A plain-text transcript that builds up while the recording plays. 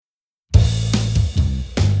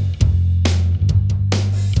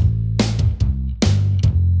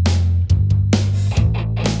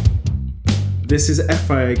This is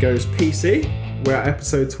FIA Goes PC. We're at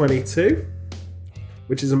episode 22,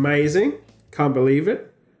 which is amazing. Can't believe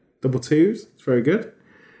it. Double twos. It's very good.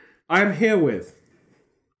 I am here with,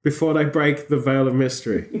 before they break the veil of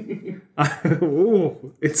mystery.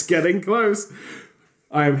 Ooh, it's getting close.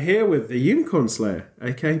 I am here with the Unicorn Slayer,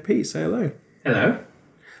 aka Pete. Say hello. Hello.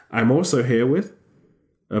 I'm also here with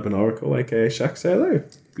Urban Oracle, aka Shaq. Say hello.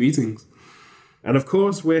 Greetings. And of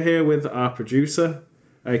course, we're here with our producer,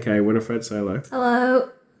 aka Winifred. Say hello.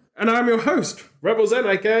 Hello. And I'm your host, Rebel Zen,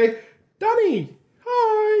 aka Danny.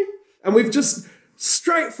 Hi. And we've just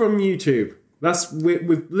straight from YouTube.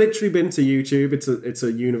 We've literally been to YouTube. It's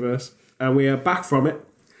a universe, and we are back from it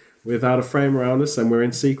without a frame around us, and we're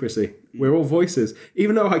in secrecy. We're all voices.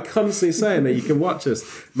 Even though I constantly saying that you can watch us,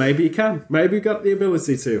 maybe you can. Maybe you got the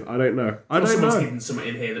ability to. I don't know. I don't Someone's know. hidden something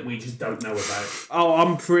in here that we just don't know about. Oh,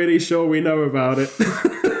 I'm pretty sure we know about it.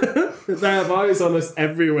 They have eyes on us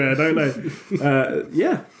everywhere, don't they?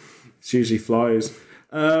 Yeah. It's usually flies.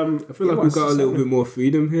 I feel like we've got a little bit more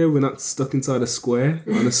freedom here. We're not stuck inside a square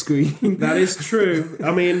on a screen. That is true.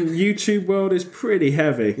 I mean, YouTube world is pretty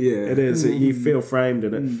heavy. Yeah. It is. You feel framed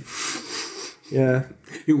in it. Yeah.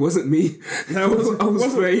 It wasn't me. No, I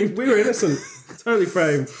was framed. We were innocent. Totally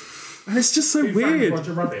framed. And it's just so Who framed weird.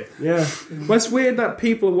 Roger Rabbit? Yeah. Well, it's weird that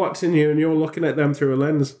people are watching you and you're looking at them through a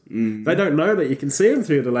lens. They don't know that you can see them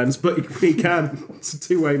through the lens, but we can. It's a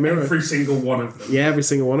two-way mirror. Every single one of them. Yeah, every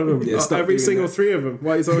single one of them. Yeah, stop Every doing single that. three of them.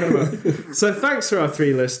 What are you talking about? So thanks to our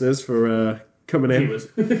three listeners for coming in. Viewers.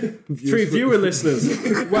 Three viewer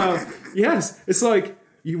listeners. Well, yes. It's like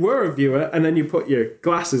you were a viewer and then you put your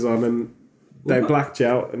glasses on and they blacked you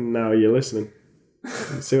out and now you're listening.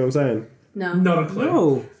 See what I'm saying? No. Not a clue.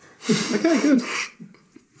 Oh, Okay, good.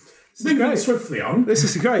 Moving great. swiftly on. This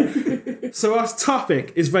is great. So our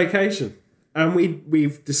topic is vacation. And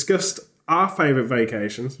we've discussed our favourite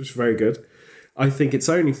vacations, which is very good. I think it's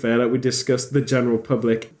only fair that we discuss the general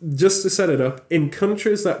public, just to set it up, in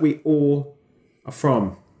countries that we all are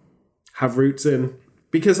from, have roots in.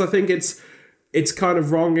 Because I think it's kind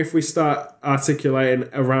of wrong if we start articulating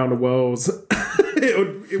around the world.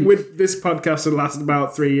 This podcast would last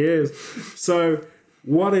about 3 years. So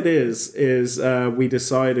what it is we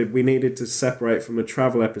decided we needed to separate from the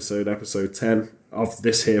travel episode 10 of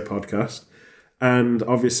this here podcast, and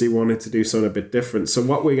obviously wanted to do something a bit different. So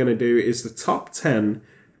what we're going to do is the top 10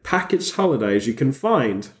 packaged holidays you can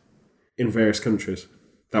find in various countries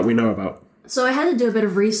that we know about. So I had to do a bit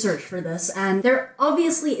of research for this, and there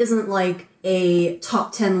obviously isn't like a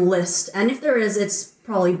top 10 list, and if there is, it's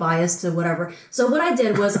probably biased to whatever. So what I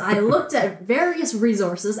did was I looked at various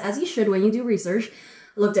resources, as you should when you do research.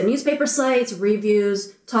 I looked at newspaper sites,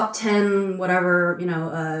 reviews, top 10, whatever,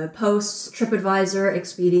 posts, TripAdvisor,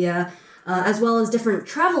 Expedia, as well as different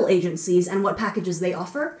travel agencies and what packages they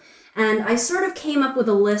offer. And I sort of came up with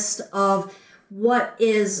a list of what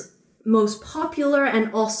is most popular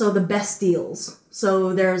and also the best deals.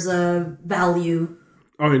 So there's a value...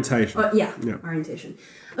 Orientation. Yeah, orientation.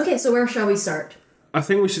 Okay, so where shall we start? I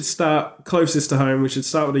think we should start closest to home. We should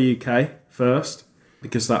start with the UK first,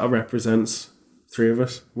 because that represents three of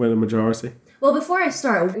us. We're the majority. Well, before I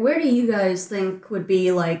start, where do you guys think would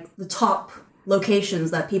be like the top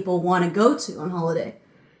locations that people want to go to on holiday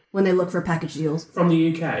when they look for package deals? From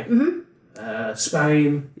the UK. Mm-hmm.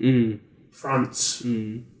 Spain. France.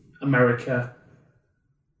 America.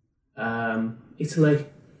 Italy.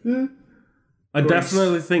 I Greece.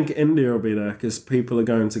 definitely think India will be there, because people are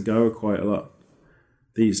going to go quite a lot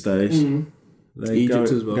these days. They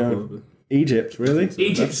Egypt as well. Probably. Egypt, really?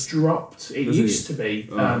 Egypt's dropped. It used to be,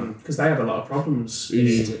 because they had a lot of problems in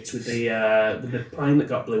Egypt with the plane that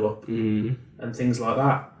got blew up and things like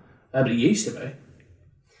that. But it used to be.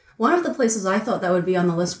 One of the places I thought that would be on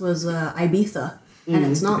the list was Ibiza, and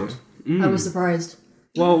it's not. I was surprised.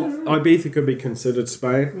 Well, Ibiza could be considered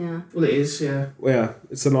Spain. Yeah. Well, it is, yeah. Well, yeah,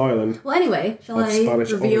 it's an island. Well, anyway, shall Of I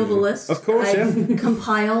Spanish reveal the origin. list? Of course, I've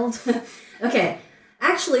compiled. Okay.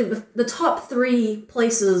 Actually, the top 3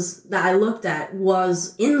 places that I looked at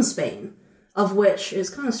was in Spain, of which is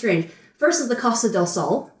kind of strange. First is the Costa del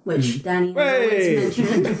Sol, which Danny has always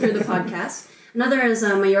mentioned through the podcast. Another is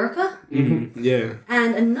Mallorca. Yeah.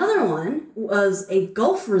 And another one was a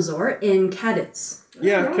golf resort in Cadiz.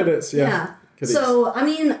 Yeah, Cadiz, yeah. Cadiz. So, I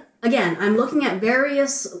mean, again, I'm looking at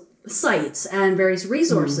various sites and various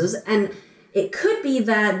resources, and it could be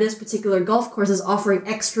that this particular golf course is offering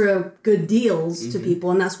extra good deals to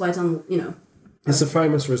people, and that's why it's on, It's a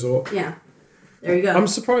famous resort. Yeah. There you go. I'm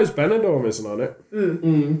surprised Benidorm isn't on it.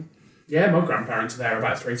 Yeah, my grandparents are there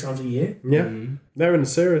about 3 times a year. Yeah, they're in the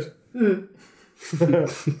series.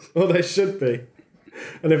 Well, they should be.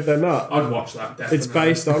 And if they're not, I'd watch that, definitely. it's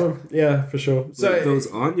based on them. Yeah, for sure. So Wait, those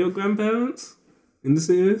aren't your grandparents in the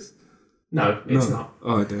series? No, it's not.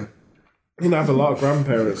 Oh, damn. you'd have a lot of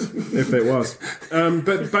grandparents if it was.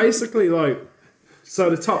 But basically, like, so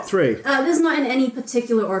the top three. This is not in any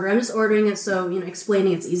particular order. I'm just ordering it so,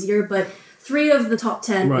 explaining it's easier. But 3 of the top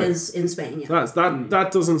 10 Right. is in Spain, yeah. That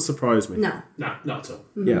doesn't surprise me. No. No, not at all.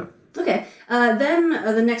 Yeah. Okay. Then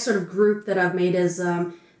the next sort of group that I've made is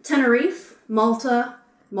Tenerife, Malta,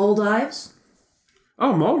 Maldives.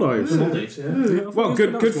 Oh, Maldives. Maldives, yeah. Well,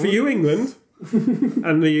 good for you, England.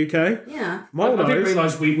 And the UK. Yeah. I didn't Maldives.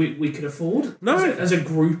 realise we could afford No. as a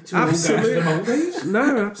group to all go to Absolutely. the Maldives.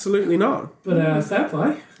 No, absolutely not. But fair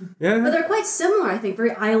play. But Yeah. they're quite similar, I think.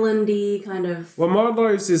 Very islandy kind of. Well,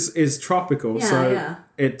 Maldives is tropical, Yeah, so yeah.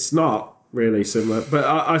 it's not really similar. But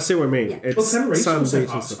I see what I mean. Yeah. It's Well, Tenerife's sand also beach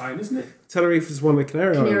part and of stuff. Spain, isn't it? Tenerife is one of the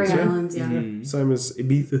Canary Canary Islands. Yeah? Islands, yeah. Same as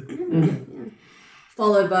Ibiza.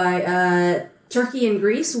 Followed by Turkey and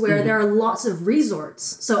Greece, where there are lots of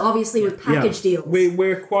resorts. So obviously with package deals.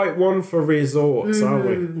 We're quite one for resorts, aren't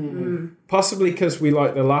we? Possibly because we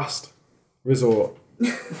like the last resort.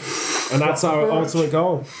 And that's our ultimate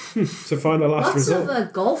goal. To find the last Lots resort.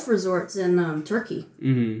 of golf resorts in Turkey.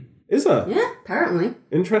 Is there? Yeah, apparently.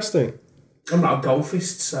 Interesting. I'm not a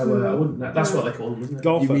golfist, so I wouldn't. That's what they call them, isn't it?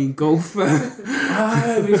 Golfer. You mean golfer?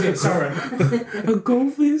 Oh, is it? Sorry. A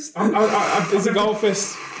golfist? It's a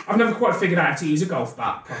golfist. I've never quite figured out how to use a golf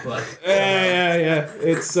bat properly. Yeah.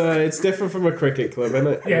 It's different from a cricket club, isn't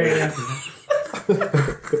it? Yeah.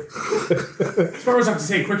 As far as I can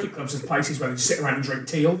see, cricket clubs are places where they just sit around and drink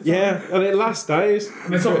tea all the time. Yeah, and it lasts days.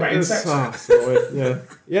 And they talk about insects.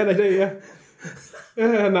 Yeah, they do, yeah.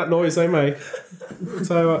 Yeah, and that noise they make.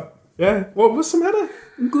 So, yeah. What was some header?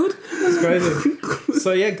 Good. It's crazy.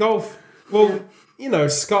 So, yeah, golf. Well,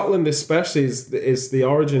 Scotland especially is the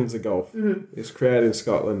origins of golf. It's created in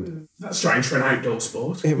Scotland. That's strange for an outdoor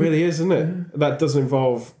sport. It really is, isn't it? That doesn't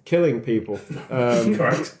involve killing people.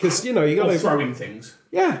 Correct. Because, you got Or to... throwing things.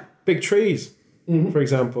 Yeah, big trees, for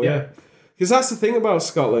example, yeah. Because that's the thing about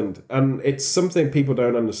Scotland, and it's something people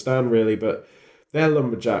don't understand really, but they're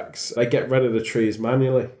lumberjacks. They get rid of the trees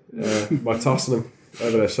manually by tossing them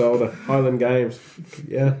over their shoulder. Highland Games,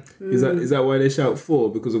 yeah. Is that why they shout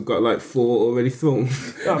 4? Because we've got like 4 already thrown.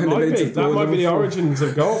 That And might then be. they That might be the throw them origins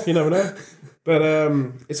of golf, you never know. But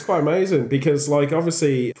it's quite amazing because, like,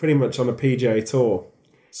 obviously, pretty much on a PGA Tour,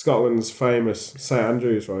 Scotland's famous, St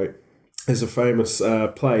Andrews, right, is a famous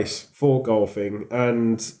place for golfing,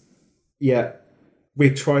 and yet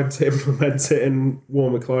we're trying to implement it in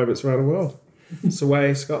warmer climates around the world. It's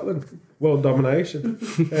away Scotland. World domination.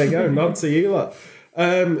 There you go. Nod to you lot.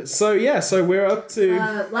 So we're up to...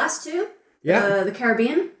 Last 2. Yeah. The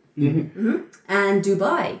Caribbean. And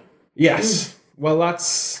Dubai. Yes. Well,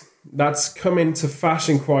 that's come into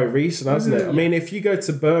fashion quite recent, hasn't it? I mean, if you go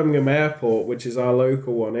to Birmingham Airport, which is our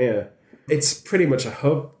local one here, it's pretty much a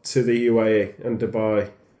hub to the UAE and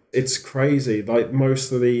Dubai. It's crazy. Like,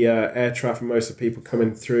 most of the air traffic, most of the people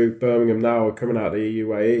coming through Birmingham now are coming out of the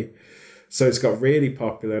UAE. So it's got really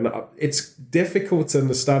popular. And it's difficult to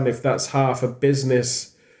understand if that's half a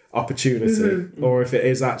business opportunity or if it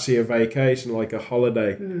is actually a vacation, like a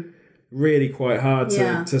holiday. Really quite hard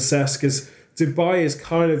to assess, because Dubai is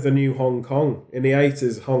kind of the new Hong Kong. In the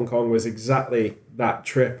 80s, Hong Kong was exactly that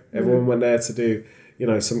trip. Everyone went there to do,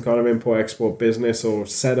 some kind of import-export business or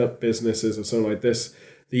set up businesses or something like this.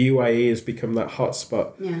 The UAE has become that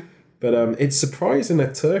hotspot. Yeah. But it's surprising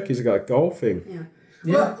that Turkey's got golfing. Yeah.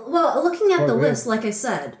 Well, looking at the list, like I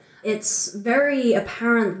said, it's very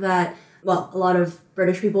apparent that, a lot of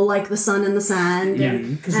British people like the sun and the sand. Yeah,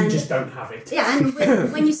 because we just don't have it. Yeah,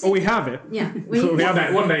 and when you see... We have it. Yeah. We have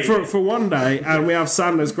it one day. for one day, and we have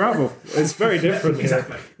sand as gravel. It's very different.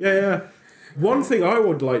 Exactly. Yeah. One thing I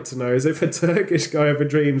would like to know is if a Turkish guy ever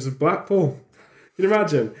dreams of Blackpool. Can you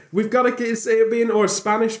imagine? We've got to get or a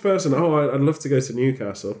Spanish person. Oh, I'd love to go to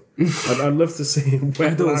Newcastle. I'd love to see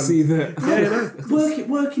where I don't see that. Yeah,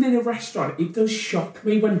 Working in a restaurant, it does shock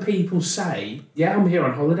me when people say, "Yeah, I'm here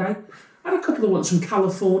on holiday." I had a couple of ones from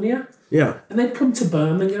California, Yeah. and they'd come to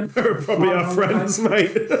Birmingham. Probably our friends,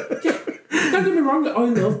 mate. Don't get me wrong,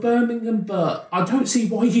 I love Birmingham, but I don't see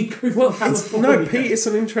why you'd go to California. No, Pete, it's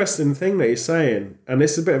an interesting thing that you're saying, and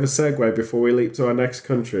this is a bit of a segue before we leap to our next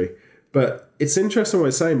country. But it's interesting what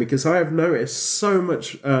you're saying, because I have noticed so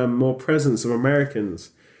much more presence of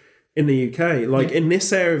Americans in the UK, in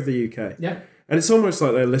this area of the UK. Yeah. And it's almost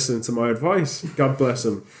like they're listening to my advice. God bless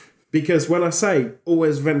them. Because when I say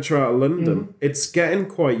always venture out of London, it's getting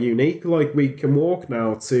quite unique. Like, we can walk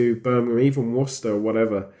now to Birmingham, even Worcester or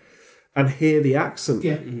whatever, and hear the accent.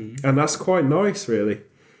 Yeah. And that's quite nice, really.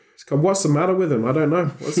 What's the matter with him? I don't know.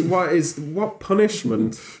 What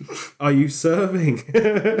punishment are you serving?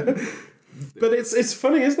 But it's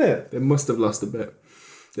funny, isn't it? They must have lost a bet.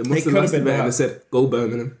 They must have lost a bet and they said, "Go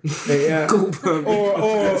Birmingham." Yeah. Go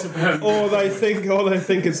Birmingham. or they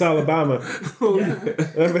think it's Alabama.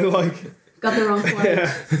 They'll be like, got the wrong flight.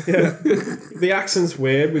 yeah. The accent's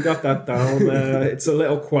weird. We got that down. It's a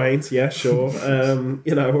little quaint. Yeah, sure.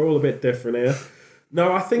 We're all a bit different here.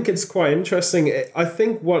 No, I think it's quite interesting. I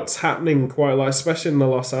think what's happening quite a lot, especially in the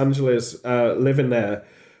Los Angeles, living there,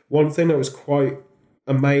 one thing that was quite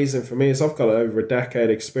amazing for me is I've got over a decade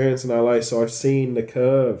experience in LA, so I've seen the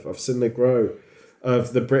curve, I've seen the growth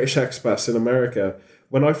of the British expats in America.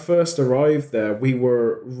 When I first arrived there, we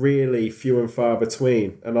were really few and far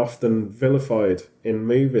between and often vilified in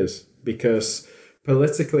movies because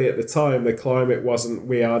politically at the time, the climate wasn't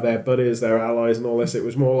we are their buddies, their allies and all this. It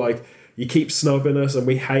was more like, you keep snubbing us and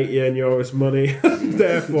we hate you and you owe us money.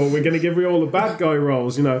 Therefore, we're going to give you all the bad guy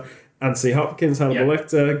roles, Anthony Hopkins, Hannibal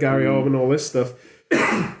Lecter, Gary Oldman, all this stuff.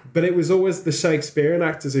 But it was always the Shakespearean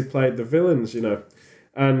actors who played the villains,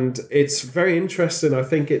 And it's very interesting. I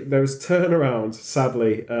think there was turnaround,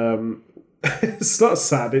 sadly. It's not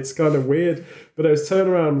sad, it's kind of weird. But there was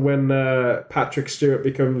turnaround when Patrick Stewart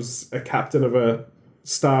becomes a captain of a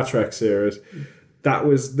Star Trek series. That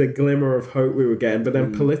was the glimmer of hope we were getting. But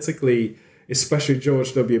then politically, especially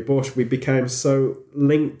George W. Bush, we became so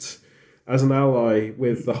linked as an ally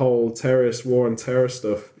with the whole terrorist war and terror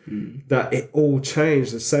stuff that it all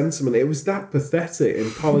changed the sentiment. It was that pathetic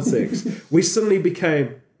in politics. We suddenly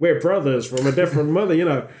became, we're brothers from a different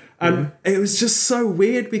mother, And it was just so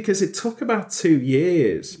weird because it took about 2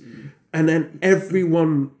 years and then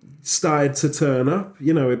everyone started to turn up.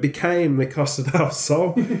 It became the Costa del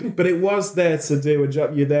Sol, but it was there to do a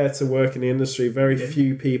job. You're there to work in the industry. Very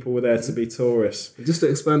few people were there to be tourists. Just to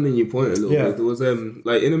expand on your point a little bit, there was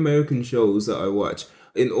like in American shows that I watch.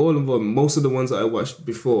 In all of them, most of the ones that I watched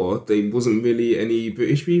before, they wasn't really any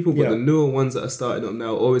British people, but the newer ones that are starting up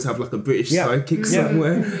now always have like a British sidekick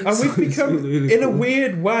somewhere. And we've become, really in a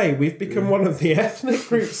weird way, we've become one of the ethnic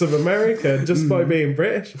groups of America just by being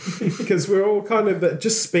British. Because we're all kind of,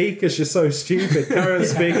 just speak as you're so stupid. Carry on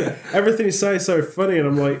speaking. Everything you say is so funny, and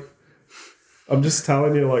I'm like, I'm just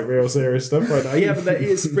telling you like real serious stuff right now. Yeah, but that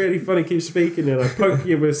is really funny. Keep speaking, poke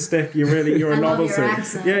you with a stick. You're a novelty. Your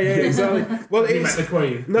accent. Yeah, exactly. Well,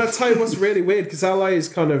 I'll tell you what's really weird because LA is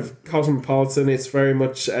kind of cosmopolitan. It's very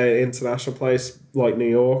much an international place like New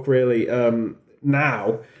York. Really,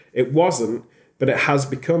 now it wasn't, but it has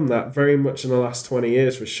become that very much in the last 20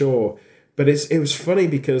 years for sure. But it was funny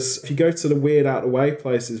because if you go to the weird out of the way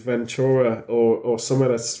places, Ventura or somewhere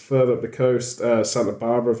that's further up the coast, Santa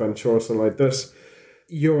Barbara, Ventura, something like this,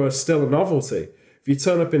 you're still a novelty. If you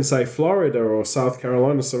turn up in, say, Florida or South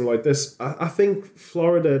Carolina, something like this, I think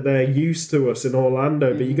Florida, they're used to us in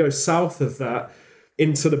Orlando, but you go south of that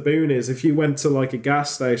into the boonies, if you went to like a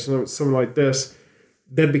gas station or something like this,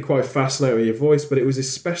 they'd be quite fascinated with your voice. But it was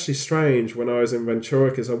especially strange when I was in Ventura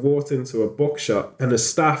because I walked into a bookshop and the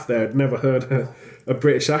staff there had never heard a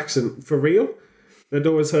British accent for real. They'd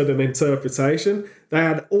always heard an interpretation. They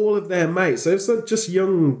had all of their mates. So it's not just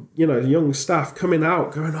young staff coming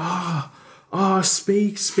out going,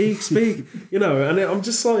 speak. And I'm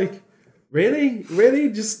just like, really?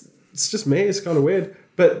 It's just me. It's kind of weird.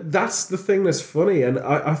 But that's the thing that's funny. And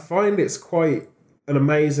I find it's quite an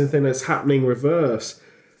amazing thing that's happening reverse.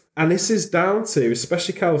 And this is down to,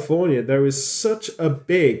 especially California, there is such a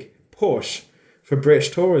big push for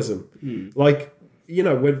British tourism. Like,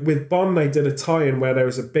 with Bond, they did a tie-in where there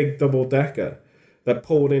was a big double-decker that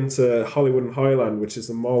pulled into Hollywood and Highland, which is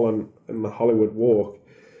the mall and the Hollywood Walk.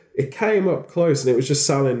 It came up close and it was just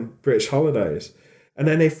selling British holidays. And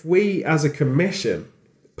then if we, as a commission,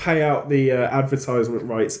 pay out the advertisement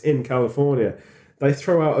rights in California, they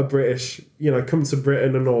throw out a British, come to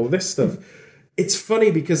Britain and all this stuff. It's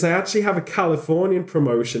funny because they actually have a Californian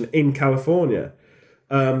promotion in California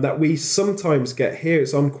that we sometimes get here.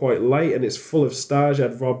 It's on quite late and it's full of stars. You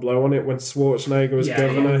had Rob Lowe on it when Schwarzenegger was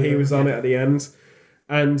governor. He was on it at the end.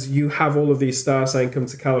 And you have all of these stars saying, come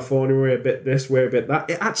to California, we're a bit this, we're a bit that.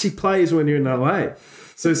 It actually plays when you're in LA.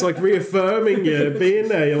 So it's like reaffirming you being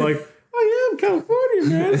there. You're like, oh yeah, I'm Californian,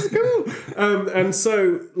 man. It's cool. And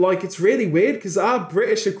so, like, it's really weird because our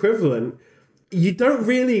British equivalent, you don't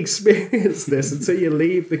really experience this until you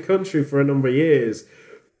leave the country for a number of years.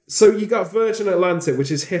 So you got Virgin Atlantic,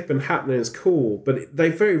 which is hip and happening, it's cool, but they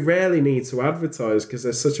very rarely need to advertise because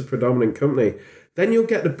they're such a predominant company. Then you'll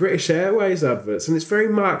get the British Airways adverts, and it's very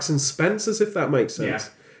Marks and Spencer's, if that makes sense.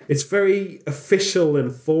 Yeah. It's very official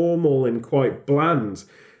and formal and quite bland.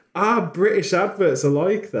 Our British adverts are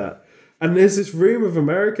like that. And there's this room of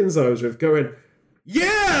Americans I was with going,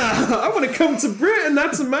 yeah, I want to come to Britain.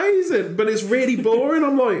 That's amazing. But it's really boring.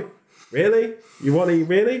 I'm like, really? You want to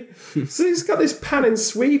really? So he's got this pan and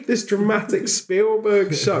sweep, this dramatic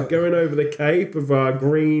Spielberg shot going over the cape of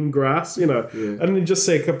green grass, you know, and then just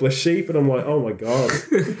see a couple of sheep, and I'm like, oh my God.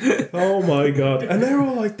 Oh my God. And they're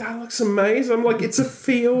all like, that looks amazing. I'm like, it's a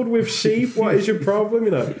field with sheep. What is your problem,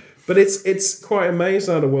 you know? But it's quite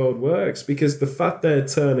amazing how the world works, because the fact they're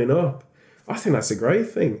turning up, I think that's a great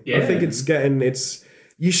thing. Yeah. I think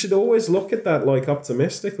you should always look at that like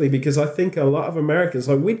optimistically, because I think a lot of Americans,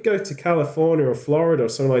 like we'd go to California or Florida or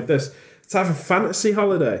something like this to have a fantasy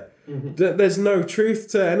holiday. Mm-hmm. There's no truth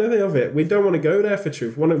to anything of it. We don't want to go there for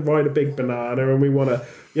truth. We want to ride a big banana, and we want to,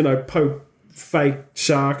 you know, poke fake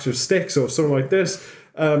sharks with sticks or something like this.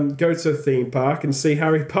 Go to a theme park and see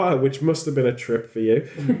Harry Potter, which must have been a trip for you.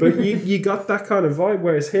 But you got that kind of vibe,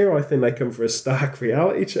 whereas here I think they come for a stark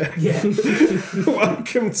reality check. Yeah.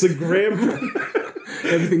 Welcome to Grim.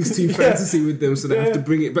 Everything's too fantasy with them, so they have to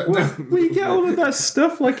bring it back down. Well, you get all of that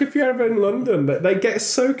stuff. Like if you're ever in London, they get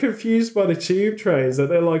so confused by the tube trains that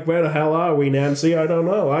they're like, "Where the hell are we, Nancy? I don't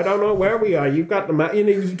know where we are." You've got the map. You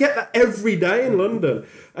know, you get that every day in London,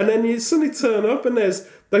 and then you suddenly turn up and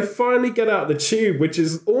they finally get out the tube, which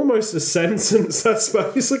is almost a sentence. That's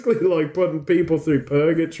basically like putting people through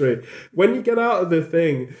purgatory. When you get out of the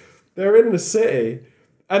thing, they're in the city.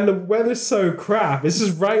 And the weather's so crap. It's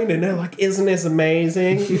just raining. They're like, isn't this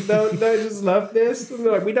amazing? You don't just love this? And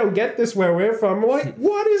they're like, we don't get this where we're from. I'm like,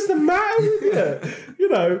 what is the matter with you? You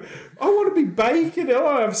know, I want to be baking. Oh,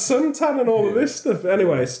 I have suntan and all of this stuff.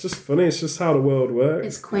 Anyway, it's just funny. It's just how the world works.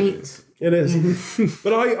 It's quaint. It is.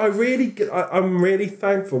 But I'm really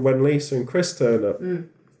thankful when Lisa and Chris turned up. And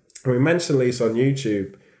we mentioned Lisa on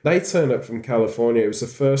YouTube. They turned up from California. It was the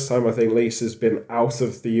first time I think Lisa's been out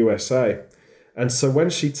of the USA. And so when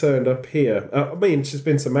she turned up here, I mean, she's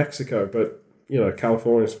been to Mexico, but, you know,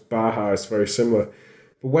 California's Baja is very similar.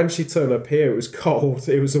 But when she turned up here, it was cold.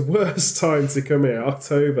 It was the worst time to come here,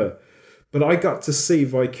 October. But I got to see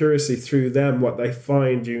vicariously through them what they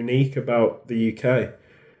find unique about the UK.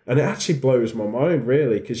 And it actually blows my mind,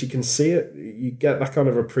 really, because you can see it. You get that kind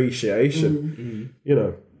of appreciation, you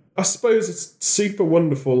know. I suppose it's super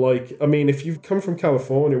wonderful. Like, I mean, if you've come from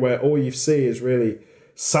California where all you see is really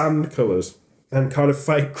sand colours, and kind of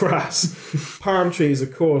fake grass. Palm trees,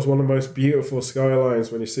 of course, one of the most beautiful skylines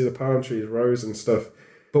when you see the palm trees, rows and stuff.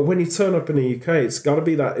 But when you turn up in the UK, it's got to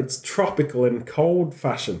be that it's tropical in cold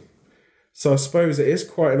fashion. So I suppose it is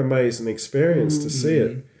quite an amazing experience to see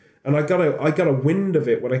it. And I got a wind of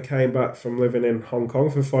it when I came back from living in Hong Kong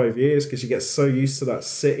for 5 years, because you get so used to that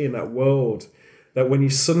city and that world that when you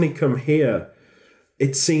suddenly come here,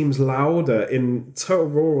 it seems louder in total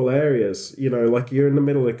rural areas. You know, like you're in the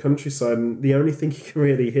middle of the countryside and the only thing you can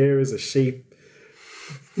really hear is a sheep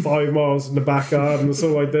 5 miles in the back garden or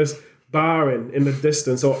something like this, barring in the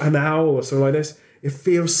distance, or an owl or something like this. It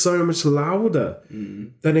feels so much louder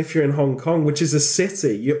than if you're in Hong Kong, which is a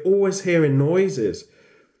city. You're always hearing noises,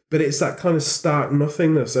 but it's that kind of stark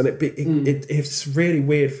nothingness, and it's a really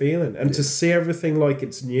weird feeling. And to see everything like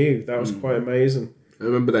it's new, that was quite amazing. I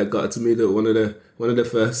remember that got to me that one of the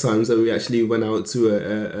first times that we actually went out to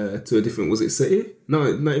a different, was it city?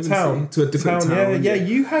 No, not even town. City, to a different town. Yeah,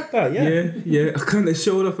 you had that, Yeah. I kind of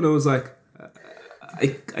showed up and I was like,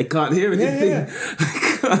 I can't hear anything. Yeah.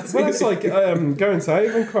 Well, it's like going to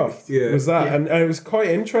Avoncroft. Yeah. Was that, and it was quite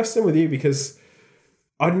interesting with you because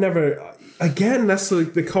I'd never. Again, that's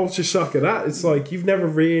like the culture shock of that. It's like you've never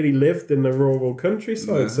really lived in the rural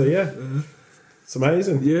countryside, so yeah. It's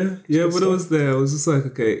amazing. Yeah. When I was there, I was just like,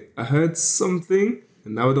 okay, I heard something,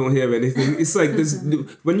 and now I don't hear anything. It's like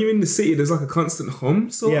when you're in the city, there's like a constant hum,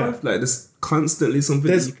 sort of. Like there's constantly something.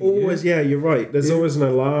 There's always, you're right. There's always an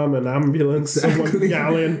alarm, an ambulance, someone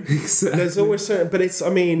yelling. Exactly. There's always certain, but it's. I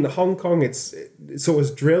mean, Hong Kong, it's always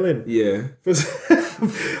drilling. Yeah.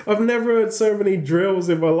 I've never heard so many drills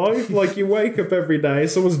in my life. Like you wake up every day,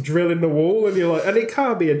 someone's drilling the wall, and you're like, and it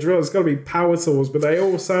can't be a drill. It's got to be power tools, but they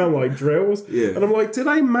all sound like drills. Yeah. And I'm like, do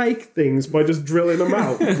they make things by just drilling them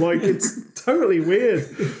out? Like it's totally weird.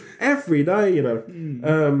 Every day, you know.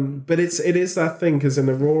 But it is that thing, because in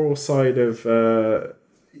the rural side of the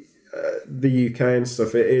UK and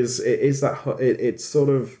stuff, it's sort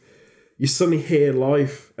of, you suddenly hear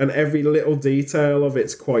life, and every little detail of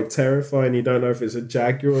it's quite terrifying. You don't know if it's a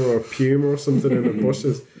jaguar or a puma or something in the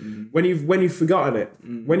bushes. When you've forgotten it,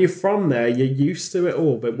 when you're from there, you're used to it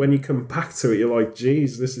all. But when you come back to it, you're like,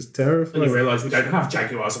 geez, this is terrifying. And you realise we don't have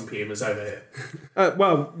jaguars and pumas over here.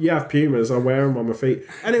 Well, you have pumas. I wear them on my feet.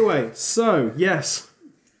 Anyway, so, yes.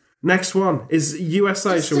 Next one is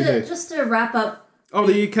USA, shall we do? Just to wrap up Oh,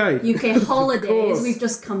 the UK. UK holidays. course. We've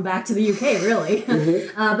just come back to the UK, really.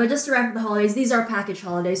 But just to wrap up the holidays, these are package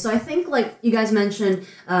holidays. So I think, like you guys mentioned,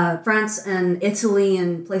 France and Italy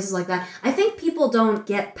and places like that, I think people don't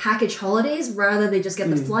get package holidays. Rather, they just get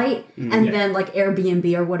the flight and then like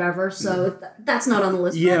Airbnb or whatever. So that's not on the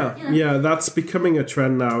list. Yeah, but, you know, that's becoming a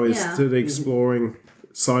trend now, is Yeah. to the exploring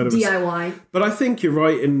side of it. DIY. But I think you're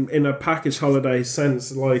right in a package holiday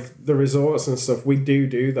sense, like the resorts and stuff, we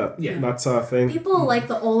do that. Yeah. That's our thing. People like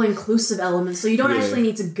the all-inclusive element, so you don't actually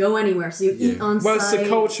need to go anywhere. So you eat on Well, site. it's the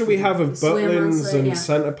culture we have of swim on Butlins site, and yeah.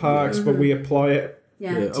 centre parks, but we apply it.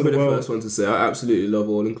 Yeah. Yeah, to I'll be the the world. first one to say I absolutely love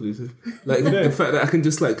all inclusive. Like the fact that I can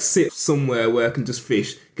just like sit somewhere where I can just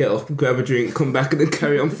fish, get off, grab a drink, come back, and then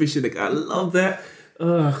carry on fishing. Like I love that.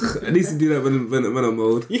 Ugh, I need to do that when I'm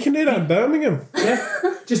old. You can do that in Birmingham. Yeah,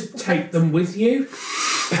 just take them with you,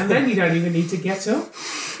 and then you don't even need to get up.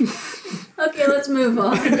 Okay, let's move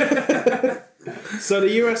on. So the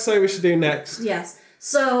USA we should do next. Yes.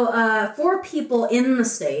 So for people in the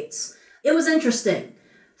States, it was interesting.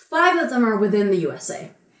 5 of them are within the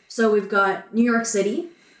USA. So we've got New York City,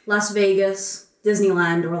 Las Vegas,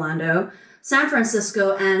 Disneyland, Orlando, San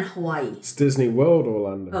Francisco, and Hawaii. It's Disney World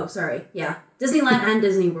Orlando. Oh, sorry. Yeah. Disneyland and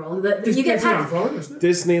Disney World. You get Disneyland, packed. Florida, isn't it?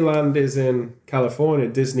 Disneyland is in California.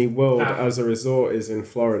 Disney World Ah. as a resort is in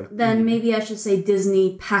Florida. Then maybe I should say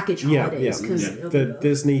Disney package holidays. yeah. 'cause Yeah. it'll The be both.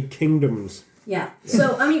 Disney Kingdoms. Yeah.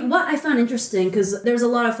 So, I mean, what I found interesting, because there's a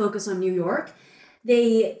lot of focus on New York,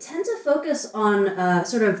 they tend to focus on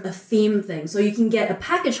sort of a theme thing. So you can get a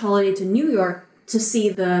package holiday to New York to see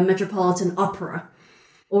the Metropolitan Opera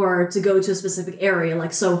or to go to a specific area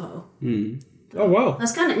like Soho. Oh, wow.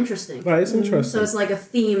 That's kind of interesting. That is interesting. So it's like a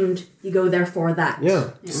themed, you go there for that.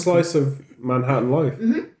 Yeah. Slice of Manhattan life.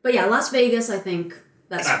 But yeah, Las Vegas, I think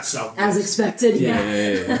that's That's obvious. as expected.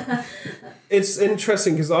 Yeah. It's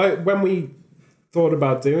interesting because when we thought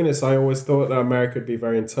about doing this, I always thought that America would be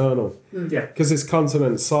very internal. Yeah. Because it's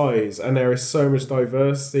continent size and there is so much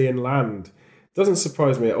diversity in land. Doesn't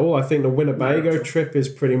surprise me at all. I think the Winnebago trip is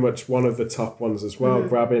pretty much one of the top ones as well.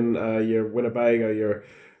 Grabbing your Winnebago, your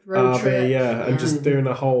Road RV, trip. and just doing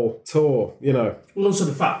a whole tour, you know. Well, also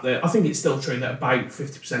the fact that I think it's still true that about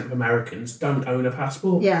 50% of Americans don't own a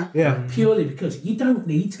passport. Yeah. Yeah, Purely because you don't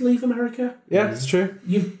need to leave America. yeah, it's true.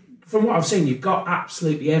 From what I've seen, you've got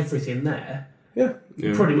absolutely everything there, Yeah.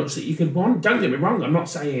 pretty much that you could want. Don't get me wrong. I'm not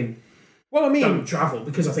saying Well, I mean, don't travel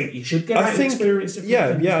because I think you should get I out and think, experience different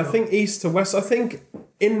yeah, things. yeah. I but- think east to west. I think,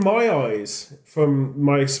 in my eyes, from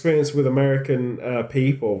my experience with American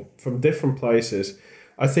people from different places,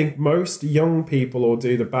 I think most young people will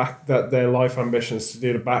do their life ambitions to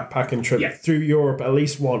do the backpacking trip Yeah. through Europe at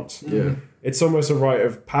least once. Yeah. It's almost a rite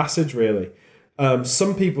of passage, really.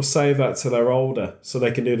 Some people save that till they're older so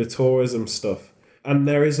they can do the tourism stuff. And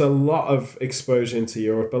there is a lot of exposure into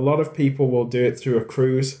Europe. A lot of people will do it through a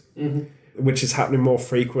cruise, which is happening more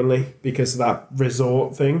frequently because of that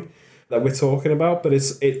resort thing that we're talking about. But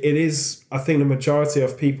it is, I think the majority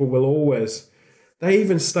of people will always, they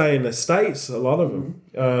even stay in the States, a lot of them.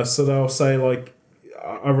 So they'll say, like,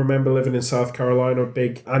 I remember living in South Carolina, a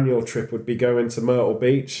big annual trip would be going to Myrtle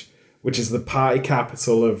Beach, which is the party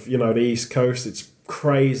capital of, the East Coast. It's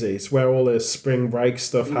crazy. It's where all the spring break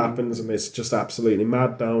stuff happens, and it's just absolutely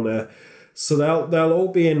mad down there. So they'll all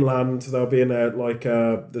be inland. They'll be in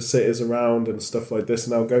the cities around and stuff like this,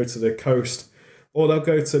 and they'll go to the coast, or they'll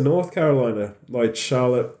go to North Carolina, like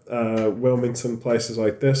Charlotte, Wilmington, places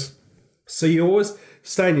like this. So you always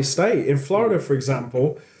stay in your state. In Florida, for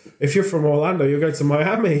example, if you're from Orlando, you'll go to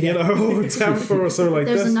Miami, or Tampa or something like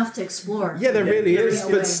There's this. enough to explore. Yeah, there really is.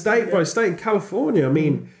 Yeah. But state by state, in California, I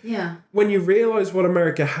mean, Yeah. when you realise what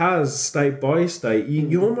America has state by state,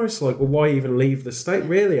 you're almost like, well, why even leave the state,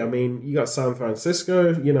 really? I mean, you got San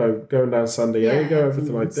Francisco, going down San Diego, Yeah.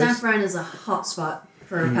 everything like San this. Fran is a hot spot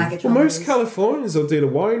for package Well, most holidays. Californians will do the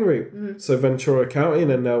wine route, so Ventura County,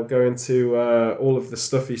 and then they'll go into all of the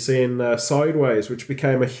stuff you see in Sideways, which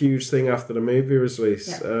became a huge thing after the movie was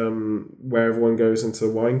released, where everyone goes into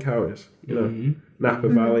wine counties, Napa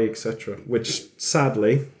Valley, etc., which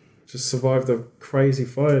sadly just survived a crazy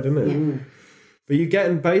fire, didn't it? Yeah. But you're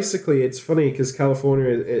getting, basically, it's funny because California,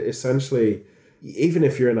 essentially, even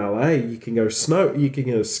if you're in LA, you can go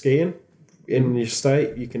skiing. In your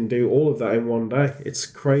state, you can do all of that in one day. It's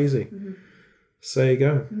crazy. So there you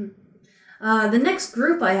go. The next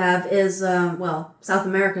group I have is, South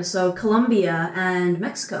America, so Colombia and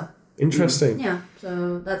Mexico. Interesting. Yeah,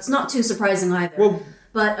 so that's not too surprising either. Well,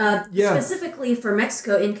 but yeah. specifically for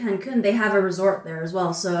Mexico, in Cancun, they have a resort there as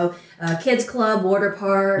well. So kids club, water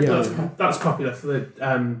park. Yeah. That's popular for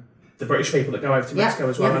the British people that go over to Yeah, Mexico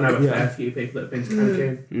as well. yeah. I know a Yeah. fair few people that have been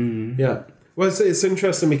to Cancun. Yeah. Well, it's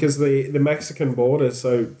interesting because the Mexican border,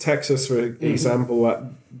 so Texas, for example,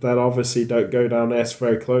 that obviously don't go down there, it's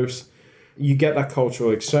very close. You get that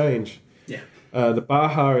cultural exchange. Yeah. The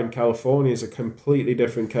Baja in California is a completely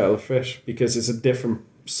different kettle of fish because it's a different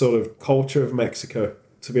sort of culture of Mexico,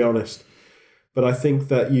 to be honest. But I think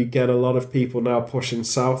that you get a lot of people now pushing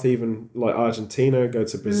south, even like Argentina, go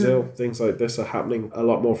to Brazil. Things like this are happening a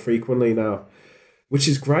lot more frequently now, which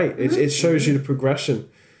is great. It shows you the progression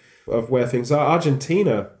of where things are.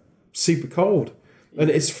 Argentina, super cold. And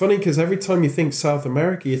it's funny because every time you think South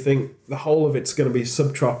America, you think the whole of it's going to be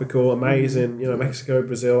subtropical, amazing, Mexico,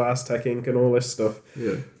 Brazil, Aztec ink and all this stuff.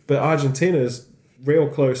 Yeah. But Argentina is real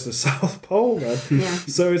close to the South Pole, man. Yeah.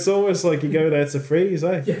 So it's almost like you go there to freeze,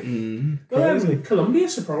 eh? Yeah. Well, Colombia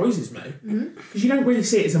surprises me because you don't really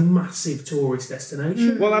see it as a massive tourist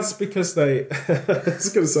destination. Well, that's because it's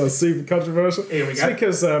going to sound super controversial. Here we It's go.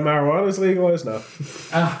 because marijuana is legalized now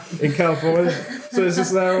in California. So it's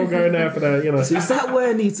just they're all going there for their, Is that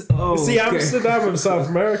where it needs... Oh, It's the okay. Amsterdam of South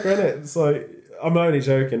America, isn't it? It's like, I'm only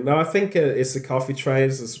joking. No, I think it's the coffee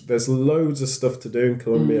trades. There's loads of stuff to do in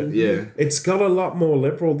Colombia. Yeah. It's got a lot more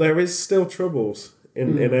liberal. There is still troubles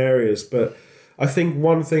in areas, but I think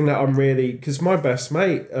one thing that I'm really... Because my best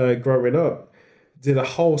mate, growing up, did a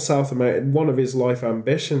whole South America... One of his life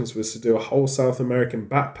ambitions was to do a whole South American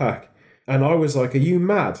backpack. And I was like, are you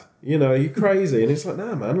mad? Are you crazy? And he's like,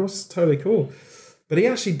 nah, man, that's totally cool. But he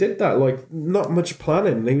actually did that, like, not much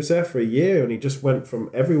planning. He was there for a year and he just went from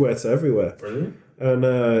everywhere to everywhere. Brilliant. And,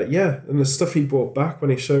 and the stuff he brought back when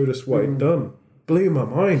he showed us what he'd done blew my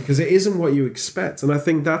mind because it isn't what you expect. And I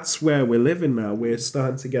think that's where we're living now. We're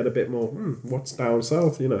starting to get a bit more, what's down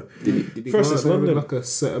south, Did he For us, go it's out there with London. like a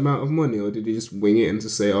set amount of money, or did he just wing it and to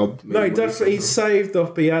say, "Oh"? No, definitely. He saved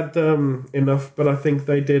up. He had enough, but I think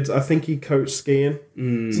they did. I think he coached skiing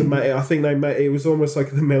to make it. I think they made it was almost like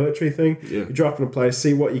the military thing. Yeah. You drop in a place,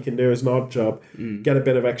 see what you can do as an odd job, get a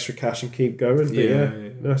bit of extra cash, and keep going. But Yeah.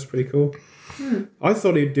 no, it's pretty cool. I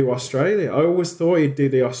thought he'd do Australia. I always thought he'd do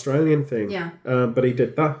the Australian thing. Yeah. But he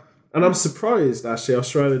did that, and I'm surprised actually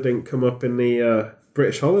Australia didn't come up in the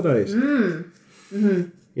British holidays.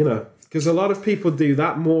 Because a lot of people do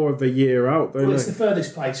that more of a year out, don't Well, they? it's the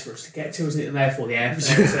furthest place for us to get to, isn't it? And therefore the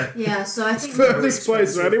airfare. Yeah, so I think Furthest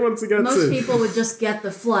place for anyone to get most to. people would just get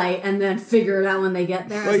the flight and then figure it out when they get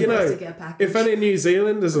there Well, as opposed to get a package. if any New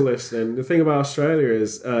Zealanders are listening, the thing about Australia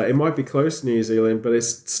is it might be close to New Zealand, but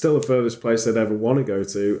it's still the furthest place they'd ever want to go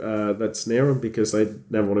to that's near them because they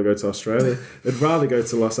never want to go to Australia. They'd rather go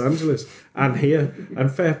to Los Angeles and here,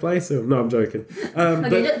 and fair play to them. No, I'm joking.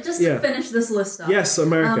 Okay, just to finish this list up. Yes,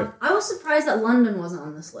 America. I was surprised that London wasn't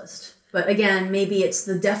on this list. But again, maybe it's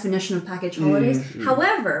the definition of package holidays.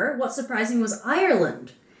 However, what's surprising was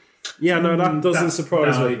Ireland. Yeah, no, that doesn't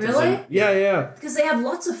surprise me. Really? Yeah. Because they have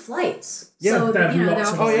lots of flights. Yeah, so, they have they're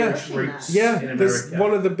lots of obviously Irish pushing roots. that. Yeah, In there's America.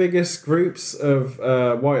 one of the biggest groups of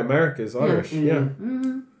white Americans, Irish. Yeah.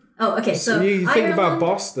 Oh, okay, so You think Ireland, about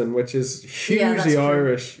Boston, which is Yeah, that's hugely true.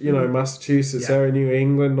 Irish, Massachusetts, Yeah. area, New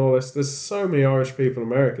England, all this. There's so many Irish people in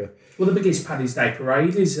America. Well, the biggest Paddy's Day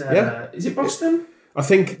parade is is it Boston? I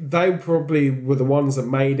think they probably were the ones that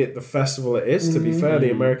made it the festival it is, to be fair,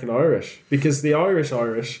 the American Irish. Because the Irish,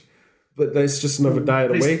 but there's just another day of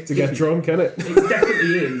the It's- week to get drunk, innit?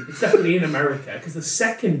 It's definitely in America because the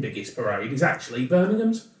second biggest parade is actually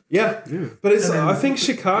Birmingham's. Yeah. But it's. And then- I think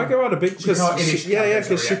Chicago had a big... Chicago- it is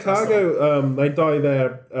because Chicago, Chicago, they die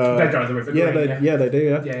there... They go to the River yeah, Green. they do,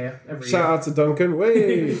 yeah. Yeah, every Shout year. out to Duncan.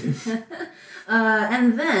 Whee!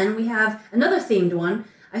 and then we have another themed one.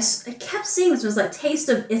 I kept seeing this was like Taste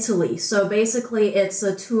of Italy. So basically, it's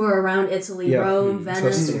a tour around Italy, Yeah. Rome, Venice,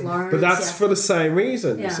 Interesting. Florence. But that's for the same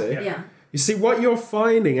reason, you see. yeah. You see, what you're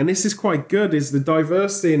finding, and this is quite good, is the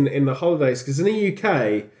diversity in the holidays. Because in the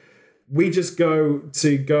UK, we just go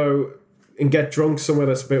and get drunk somewhere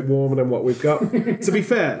that's a bit warmer than what we've got. To be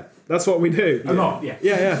fair, that's what we do. A lot, yeah.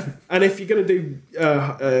 Yeah. And if you're going to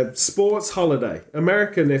do sports holiday,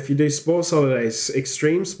 American, if you do sports holidays,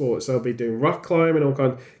 extreme sports, they'll be doing rock climbing, all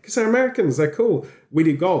kinds. Because they're Americans, they're cool. We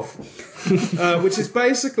do golf, which is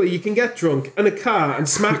basically you can get drunk in a car and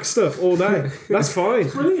smack stuff all day. That's fine.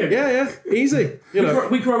 Brilliant. Yeah, easy. You know,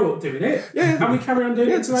 We grow up doing it. Yeah. And we carry on doing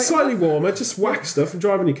yeah, it it's tonight. slightly warmer. Just whack stuff and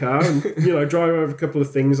drive in your car and drive over a couple of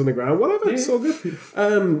things on the ground. Whatever, it's all good.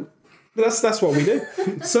 But that's what we do.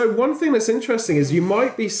 So one thing that's interesting is you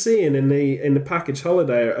might be seeing in the package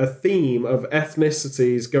holiday a theme of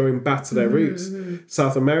ethnicities going back to their roots.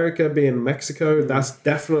 South America being Mexico, that's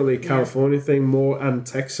definitely a California thing, more and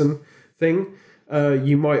Texan thing.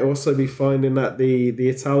 You might also be finding that the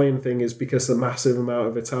Italian thing is because of the massive amount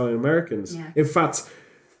of Italian Americans. Yeah. In fact,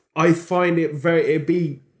 I find it'd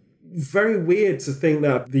be very weird to think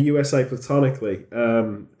that the USA platonically,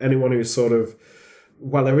 anyone who's sort of,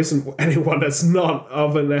 well, there isn't anyone that's not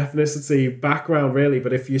of an ethnicity background really,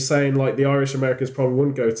 but if you're saying like the Irish Americans probably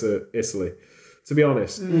wouldn't go to Italy, to be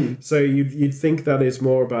honest. So you'd think that is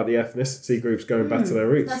more about the ethnicity groups going back to their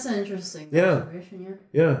roots. That's an interesting observation,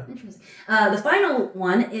 Yeah. Interesting. The final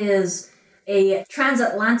one is a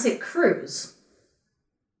transatlantic cruise.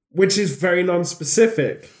 Which is very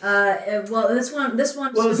non-specific. Well, this one.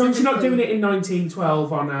 Well, as long as you're not doing it in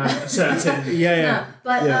 1912 on a certain. Yeah.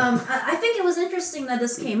 But I think it was interesting that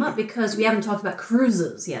this came up because we haven't talked about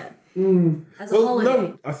cruises yet. As a holiday.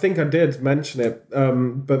 No, I think I did mention it.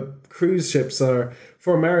 But cruise ships are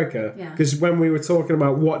for America. Because when we were talking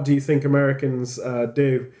about what do you think Americans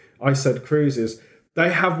do, I said cruises.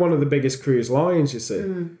 They have one of the biggest cruise lines, you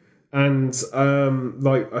see. And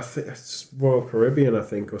like I think it's Royal Caribbean, I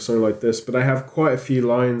think, or something like this. But they have quite a few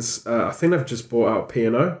lines. I think they've just bought out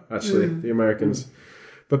P&O, actually, the Americans.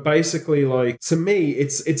 But basically, like to me,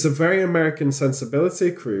 it's a very American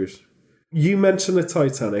sensibility cruise. You mentioned the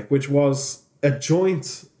Titanic, which was a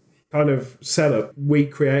joint kind of setup. We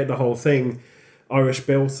created the whole thing. Irish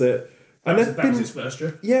built it, and that was his first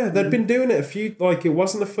trip. Yeah, they'd been doing it a few. Like it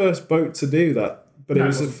wasn't the first boat to do that, but it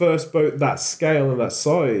was the first boat that scale and that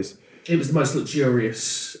size. It was the most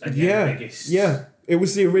luxurious and biggest. Yeah, it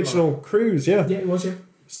was the original cruise. Yeah, it was. Yeah.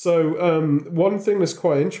 So one thing that's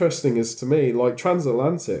quite interesting is to me, like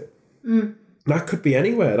transatlantic. That could be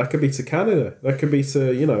anywhere. That could be to Canada. That could be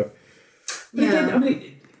to But again, I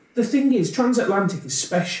mean, the thing is, transatlantic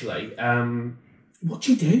especially. What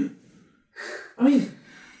do you do? I mean.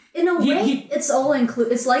 In a way, it's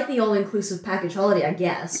It's like the all-inclusive package holiday, I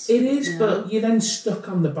guess. It is, but you're then stuck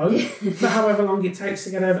on the boat for however long it takes to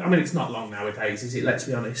get over. I mean, it's not long nowadays, is it? Let's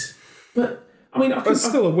be honest. But I mean, it's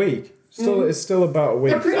still a week. It's still about a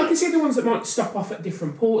week. I can see the ones that might stop off at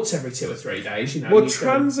different ports every 2 or 3 days. You know. Well,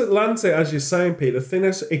 transatlantic, as you're saying, Pete. The thing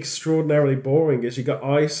that's extraordinarily boring is you got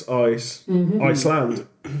Iceland,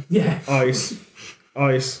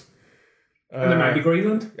 ice. And then maybe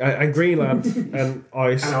Greenland. And Greenland and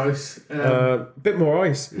ice. And ice. A bit more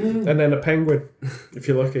ice. And then a penguin, if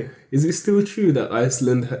you're lucky. Is it still true that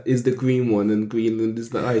Iceland is the green one and Greenland is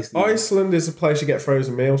the ice? Iceland is a place you get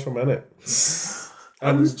frozen meals from, isn't it?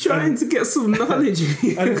 I was trying to get some knowledge.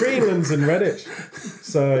 And Greenland's in Redditch.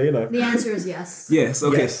 So, The answer is yes. Yes,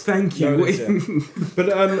 okay, yes. Thank you. No,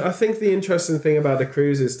 but I think the interesting thing about the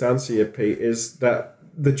cruises, to answer you, Pete, is that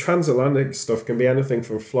the transatlantic stuff can be anything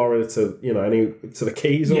from Florida to to the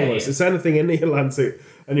Keys almost. It's anything in the Atlantic,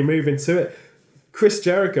 and you move into it. Chris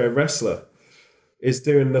Jericho, wrestler, is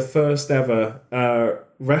doing the first ever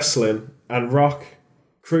wrestling and rock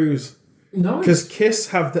cruise. Nice. Because Kiss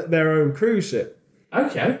have their own cruise ship.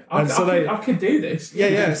 Okay, I could do this.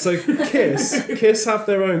 Yeah. So Kiss have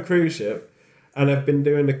their own cruise ship. And I've been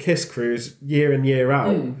doing the Kiss cruise year in, year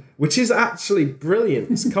out, which is actually brilliant.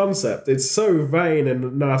 It's a concept. It's so vain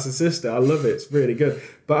and narcissistic. I love it. It's really good.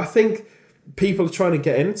 But I think people are trying to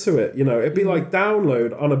get into it. It'd be like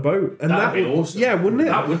download on a boat. And that'd be awesome. Yeah, wouldn't it?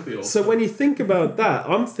 That would be awesome. So when you think about that,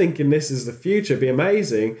 I'm thinking this is the future. It'd be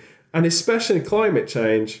amazing. And especially in climate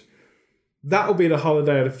change, that'll be the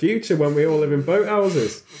holiday of the future when we all live in boat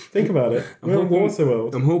houses. Think about it. We're in water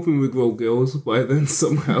world. I'm hoping we grow girls by then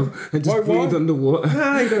somehow and just breathe underwater.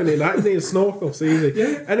 Nah, you don't need that. You need a snorkel. It's easy.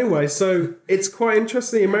 Yeah. Anyway, so it's quite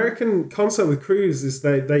interesting. The American concept with cruise is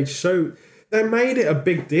they made it a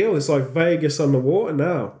big deal. It's like Vegas on the water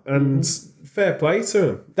now. And fair play to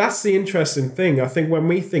them. That's the interesting thing. I think when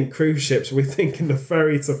we think cruise ships, we think in the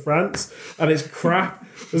ferry to France and it's crap.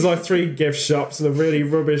 There's like 3 gift shops and a really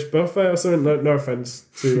rubbish buffet or something. No offence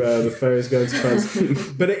to the ferries going to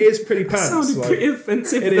France. But it is pretty pants. Sounded pretty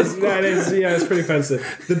offensive. It is. Yeah, it is. Yeah, it's pretty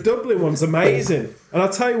offensive. The Dublin one's amazing. And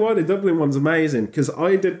I'll tell you why the Dublin one's amazing. Because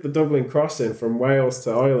I did the Dublin crossing from Wales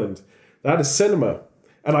to Ireland. That is cinema.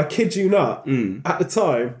 And I kid you not, at the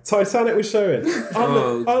time, Titanic was showing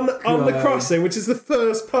on the crossing, which is the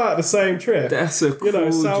first part of the same trip. That's a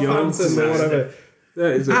cool Southampton or whatever.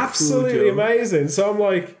 That is absolutely amazing. So I'm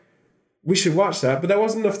like, we should watch that, but there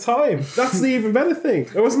wasn't enough time. That's the even better thing.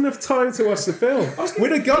 There wasn't enough time to watch the film.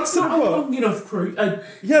 We'd have got to the book. Long enough cruise.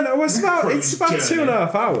 It's about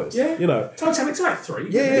 2.5 hours. Yeah, Titanic's about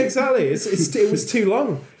 3. Yeah, exactly. It was too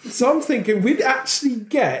long. So I'm thinking we'd actually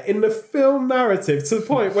get in the film narrative to the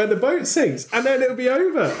point where the boat sinks, and then it'll be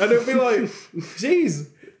over, and it'll be like, geez,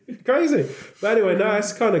 crazy. But anyway, no,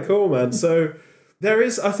 it's kind of cool, man. So there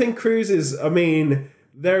is, I think, cruises. I mean,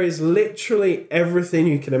 there is literally everything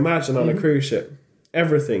you can imagine on a cruise ship.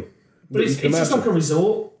 Everything. But it's just like a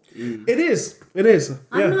resort. It is. Yeah.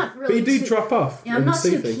 I'm not really but you do drop off. Yeah, I'm not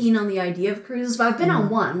too keen on the idea of cruises, but I've been on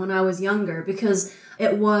one when I was younger because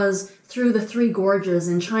it was through the Three Gorges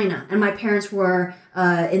in China. And my parents were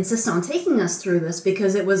insistent on taking us through this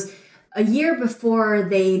because it was a year before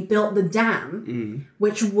they built the dam,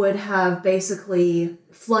 which would have basically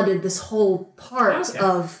flooded this whole part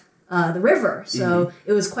of the river. So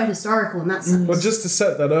it was quite historical in that sense. Well, just to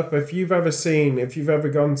set that up, if you've ever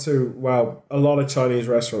gone to, well, a lot of Chinese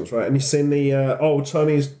restaurants, right, and you've seen the old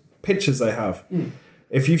Chinese pictures they have,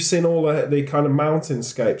 if you've seen all the kind of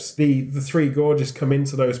mountainscapes, the Three Gorges come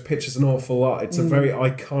into those pictures an awful lot. It's a very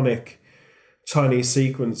iconic Chinese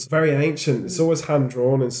sequence, very ancient. It's always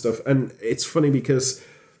hand-drawn and stuff. And it's funny because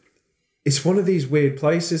it's one of these weird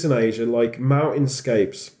places in Asia, like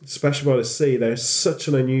mountainscapes, especially by the sea. They're such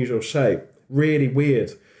an unusual shape, really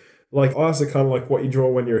weird. Like ours are kind of like what you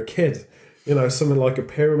draw when you're a kid, something like a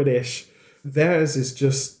pyramid-ish. Theirs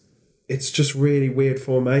is it's just really weird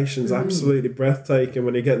formations, absolutely breathtaking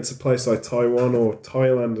when you get into a place like Taiwan or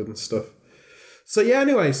Thailand and stuff. So yeah,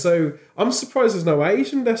 anyway, so I'm surprised there's no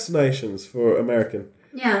Asian destinations for American.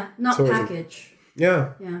 Yeah, not tourism. Package.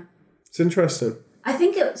 Yeah. Yeah. It's interesting. I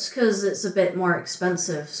think it's because it's a bit more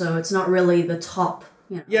expensive, so it's not really the top.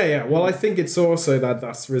 Yeah. Well, I think it's also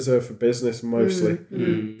that's reserved for business mostly.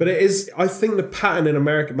 But it is. I think the pattern in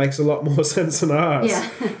America makes a lot more sense than ours. Yeah.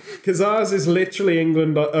 Because ours is literally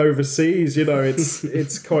England overseas.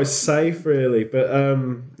 It's quite safe, really. But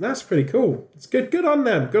that's pretty cool. It's good. Good on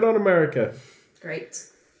them. Good on America. Great.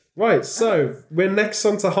 Right. So we're next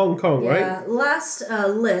on to Hong Kong, right? Yeah. Last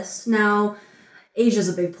list now. Asia's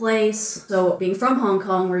a big place, so being from Hong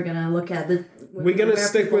Kong, we're gonna look at the. We're gonna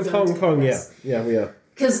stick with Hong Kong, yeah, we are.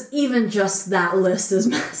 Because even just that list is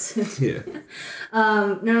massive. Yeah.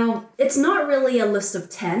 Now it's not really a list of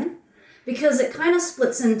 10, because it kind of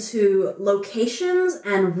splits into locations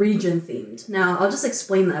and region themed. Now I'll just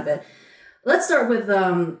explain that a bit. Let's start with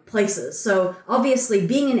places. So obviously,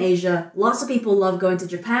 being in Asia, lots of people love going to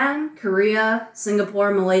Japan, Korea,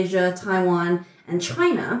 Singapore, Malaysia, Taiwan, and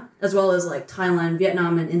China, as well as like Thailand,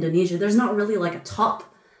 Vietnam, and Indonesia. There's not really like a top,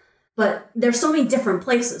 but there's so many different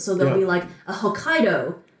places. So there'll be like a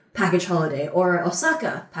Hokkaido package holiday or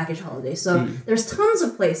Osaka package holiday. So there's tons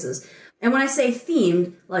of places. And when I say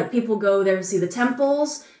themed, like people go there to see the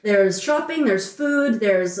temples, there's shopping, there's food,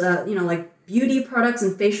 there's, like beauty products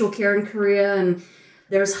and facial care in Korea, and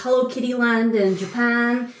there's Hello Kitty Land in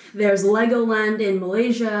Japan, there's Legoland in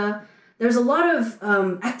Malaysia. There's a lot of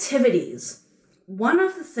activities. One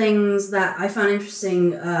of the things that I found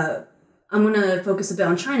interesting, I'm going to focus a bit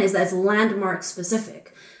on China, is that it's landmark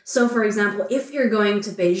specific. So, for example, if you're going to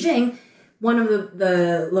Beijing, one of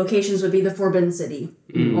the locations would be the Forbidden City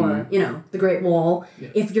or, the Great Wall. Yeah.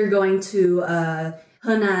 If you're going to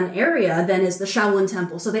Henan area, then it's the Shaolin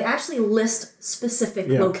Temple. So they actually list specific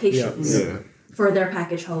locations for their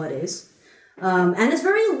package holidays. And it's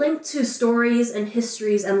very linked to stories and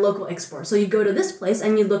histories and local exports. So you go to this place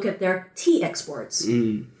and you look at their tea exports.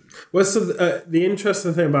 Well, so the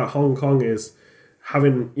interesting thing about Hong Kong is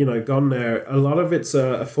having, gone there, a lot of it's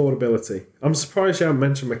affordability. I'm surprised you haven't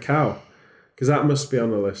mentioned Macau, because that must be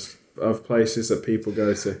on the list of places that people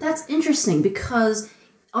go to. That's interesting, because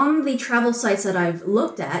on the travel sites that I've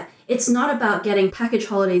looked at, it's not about getting package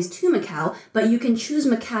holidays to Macau, but you can choose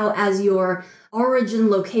Macau as your origin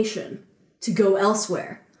location to go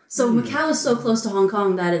elsewhere. So Macau is so close to Hong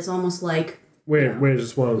Kong that it's almost like... We're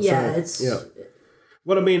just one. Yeah, it's... Yeah.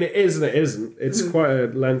 Well, I mean, it is and it isn't. It's quite a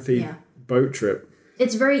lengthy boat trip.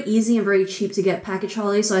 It's very easy and very cheap to get package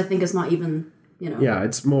holidays, so I think it's not even, Yeah,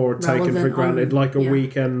 it's more taken for granted, like a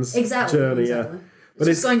weekend's journey, Exactly. But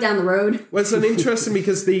it's going down the road. Well, it's an interesting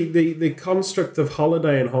because the construct of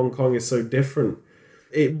holiday in Hong Kong is so different.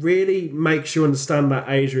 It really makes you understand that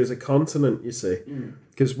Asia is a continent, you see.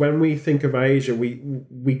 Because when we think of Asia,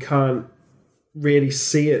 we can't really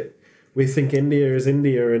see it. We think India is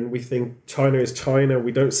India and we think China is China.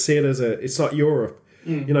 We don't see it as it's not Europe.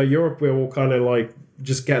 Europe, we're all kind of like,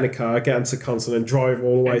 just get in a car, get into the continent, drive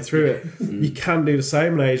all the way through it. You can do the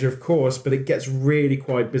same in Asia, of course, but it gets really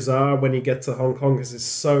quite bizarre when you get to Hong Kong because there's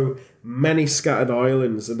so many scattered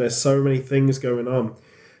islands and there's so many things going on.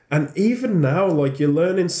 And even now, like, you're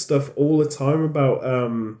learning stuff all the time about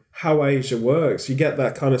how Asia works. You get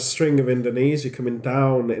that kind of string of Indonesia coming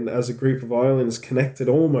down as a group of islands connected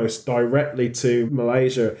almost directly to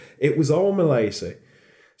Malaysia. It was all Malaysia.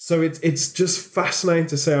 So it's just fascinating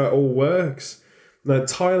to see how it all works. Now,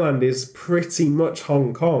 Thailand is pretty much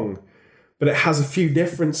Hong Kong, but it has a few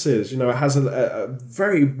differences. It has a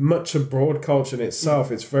very much a broad culture in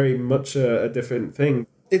itself. It's very much a different thing.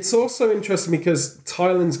 It's also interesting because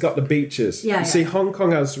Thailand's got the beaches. Yeah, you see, Hong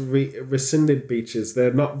Kong has rescinded beaches.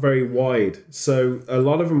 They're not very wide. So a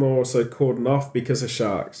lot of them are also cordoned off because of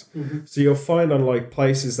sharks. Mm-hmm. So you'll find on like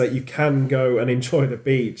places that you can go and enjoy the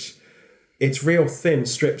beach, it's real thin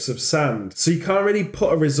strips of sand. So you can't really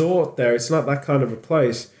put a resort there. It's not that kind of a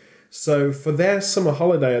place. So for their summer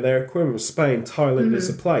holiday, or their equivalent of Spain, Thailand is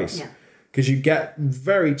a place. Yeah. Because you get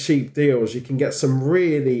very cheap deals. You can get some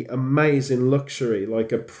really amazing luxury,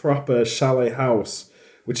 like a proper chalet house,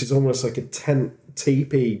 which is almost like a tent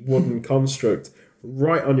teepee wooden construct,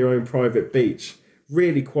 right on your own private beach.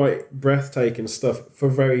 Really quite breathtaking stuff for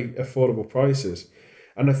very affordable prices.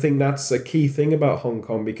 And I think that's a key thing about Hong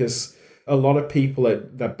Kong, because a lot of people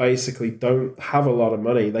that basically don't have a lot of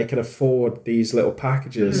money, they can afford these little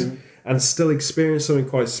packages and still experience something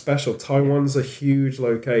quite special. Taiwan's a huge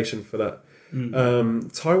location for that.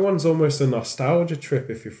 Taiwan's almost a nostalgia trip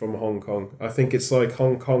if you're from Hong Kong. I think it's like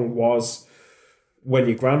Hong Kong was when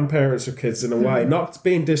your grandparents were kids in a way. Not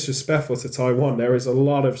being disrespectful to Taiwan, there is a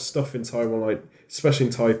lot of stuff in Taiwan, like especially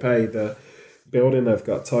in Taipei, the building they've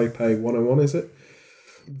got, Taipei 101, is it?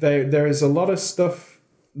 There is a lot of stuff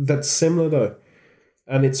that's similar though.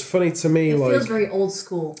 And it's funny to me, it like... It feels very old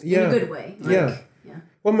school in a good way. Yeah.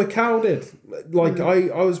 Well, Macau did. Like,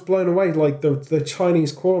 I was blown away. Like, the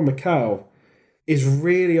Chinese quarter Macau is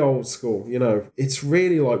really old school, you know. It's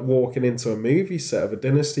really like walking into a movie set of a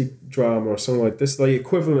dynasty drama or something like this, the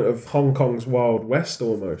equivalent of Hong Kong's Wild West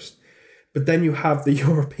almost. But then you have the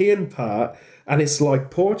European part, and it's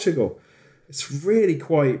like Portugal. It's really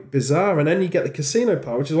quite bizarre. And then you get the casino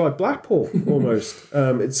part, which is like Blackpool almost.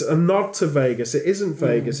 It's a nod to Vegas. It isn't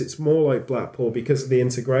Vegas. It's more like Blackpool because of the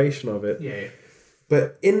integration of it. Yeah.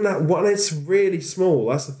 But in that one, it's really small.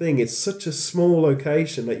 That's the thing. It's such a small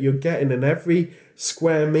location that you're getting in every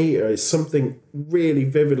square meter is something really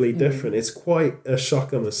vividly different. It's quite a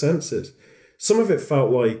shock on the senses. Some of it felt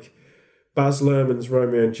like Baz Luhrmann's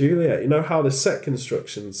Romeo and Juliet. You know how the set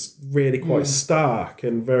construction's really quite stark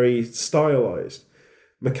and very stylized.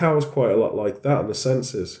 Macau's quite a lot like that in the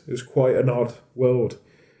senses. It was quite an odd world.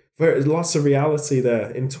 There's lots of reality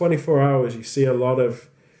there. In 24 hours, you see a lot of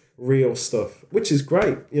real stuff, which is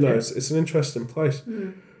great. You know, it's an interesting place.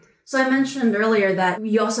 So I mentioned earlier that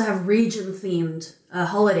we also have region-themed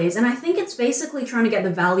holidays, and I think it's basically trying to get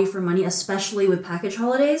the value for money, especially with package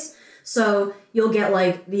holidays. So you'll get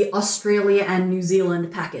like the Australia and New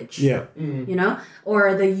Zealand package, you know,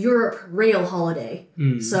 or the Europe rail holiday.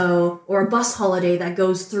 So, or a bus holiday that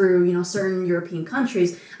goes through, you know, certain European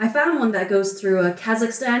countries. I found one that goes through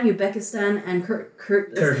Kazakhstan, Uzbekistan, and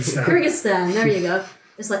Kyrgyzstan. There you go.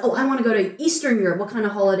 It's like, oh, I want to go to Eastern Europe. What kind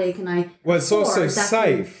of holiday can I? Well, it's also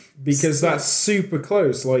safe because that's super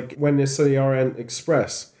close. Like when it's the Orient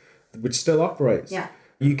Express, which still operates. Yeah.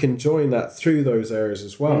 You can join that through those areas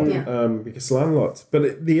as well, because it's landlocked.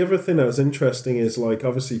 But the other thing that was interesting is, like,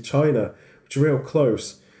 obviously China, which is real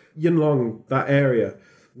close. Yinlong, that area,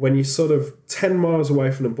 when you're sort of 10 miles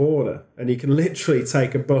away from the border and you can literally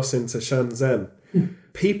take a bus into Shenzhen,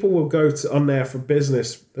 people will go on there for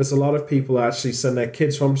business. There's a lot of people that actually send their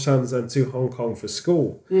kids from Shenzhen to Hong Kong for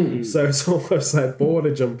school. So it's almost like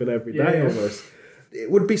border jumping every day almost.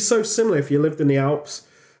 It would be so similar if you lived in the Alps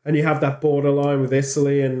and you have that borderline with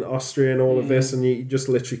Italy and Austria and all of this, and you just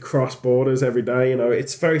literally cross borders every day. You know,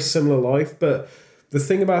 it's very similar life. But the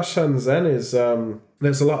thing about Shenzhen is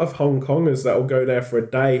there's a lot of Hong Kongers that will go there for a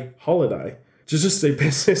day holiday to just do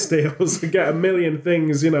business deals and get a million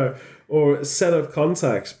things, you know, or set up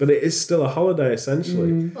contacts. But it is still a holiday,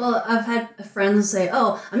 essentially. Well, I've had friends say,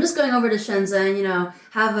 oh, I'm just going over to Shenzhen, you know,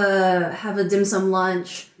 have a dim sum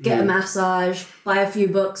lunch, get a massage, buy a few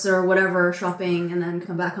books or whatever, shopping, and then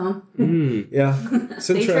come back home. Yeah, it's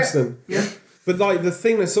interesting. Yeah. But like the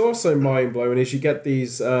thing that's also mind blowing is you get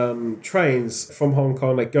these trains from Hong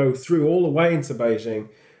Kong that go through all the way into Beijing.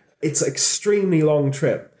 It's an extremely long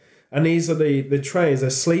trip. And these are the trains, they're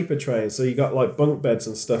sleeper trains, so you got like bunk beds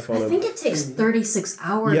and stuff on them. I think it takes 36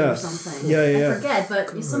 hours or something. Yeah. I forget,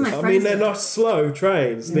 but some of my friends... I mean, they're not slow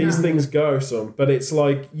trains. These things go some. But it's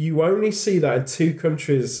like, you only see that in two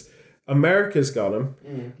countries. America's got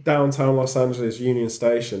them. Downtown Los Angeles, Union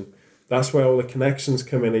Station. That's where all the connections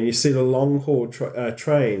come in. And you see the long haul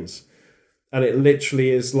trains. And it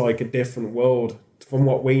literally is like a different world from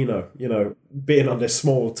what we know, you know, being on this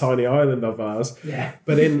small, tiny island of ours. Yeah.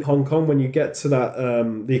 But in Hong Kong, when you get to that,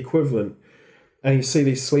 the equivalent, and you see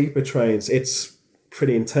these sleeper trains, it's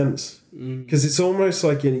pretty intense. Because it's almost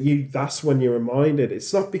like you that's when you're reminded.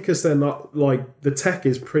 It's not because they're not, like, the tech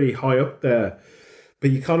is pretty high up there,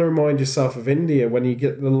 but you kind of remind yourself of India when you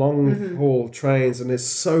get the long haul trains and it's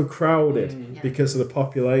so crowded because of the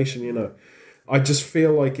population, you know. I just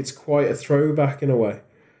feel like it's quite a throwback in a way.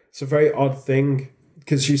 It's a very odd thing.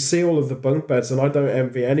 Because you see all of the bunk beds, and I don't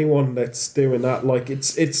envy anyone that's doing that. Like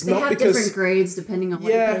it's They not have because different grades depending on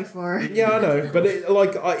what you pay for. Yeah, I know, but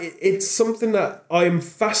it's something that I'm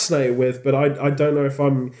fascinated with, but I don't know if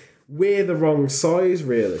we're the wrong size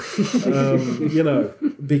really,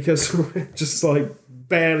 because we just like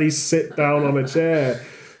barely sit down on a chair.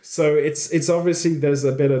 So it's obviously there's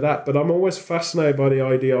a bit of that, but I'm always fascinated by the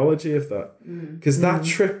ideology of that, because that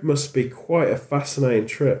trip must be quite a fascinating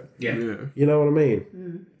trip. Yeah. You know what I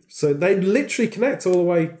mean? So they literally connect all the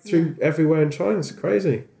way through everywhere in China. It's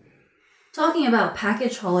crazy. Talking about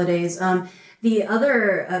package holidays, the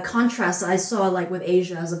other contrast I saw like with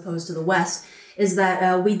Asia as opposed to the West is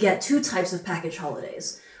that we get two types of package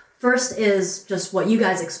holidays. First is just what you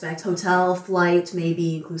guys expect, hotel, flight,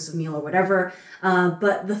 maybe inclusive meal or whatever.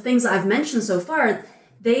 But the things I've mentioned so far,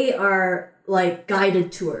 they are like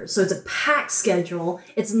guided tours. So it's a packed schedule.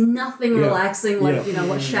 It's nothing relaxing like,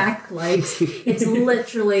 what Shaq likes. It's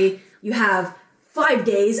literally, you have 5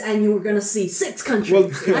 days and you're going to see 6 countries. Well,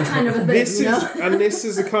 that kind of a thing, And this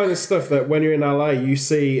is the kind of stuff that when you're in LA, you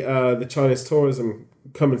see the Chinese tourism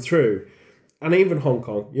coming through. And even Hong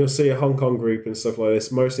Kong, you'll see a Hong Kong group and stuff like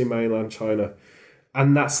this, mostly mainland China.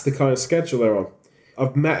 And that's the kind of schedule they're on.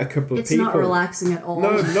 I've met a couple of people. It's not relaxing at all.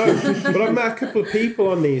 No, but I've met a couple of people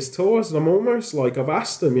on these tours, and I'm almost like, I've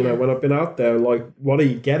asked them, when I've been out there, like, what are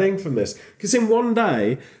you getting from this? Because in one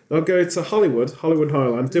day, they'll go to Hollywood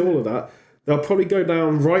Highland, do all of that. They'll probably go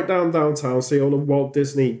right down downtown, see all the Walt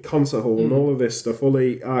Disney Concert Hall and all of this stuff, all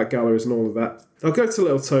the art galleries and all of that. They'll go to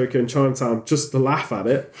Little Tokyo and Chinatown just to laugh at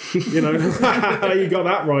it. You got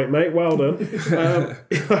that right, mate. Well done.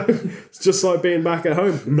 It's just like being back at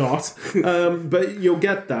home. Not. But you'll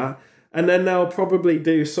get that. And then they'll probably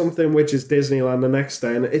do something which is Disneyland the next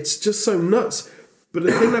day. And it's just so nuts. But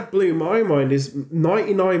the thing that blew my mind is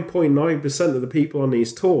 99.9% of the people on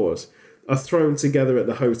these tours are thrown together at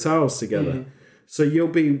the hotels together. So you'll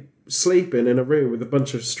be sleeping in a room with a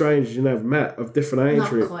bunch of strangers you never met of different age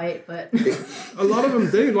groups. Not quite, but... A lot of them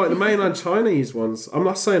do, like the mainland Chinese ones. I'm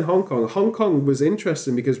not saying Hong Kong. Hong Kong was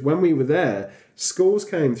interesting because when we were there, schools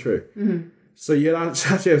came through. So you'd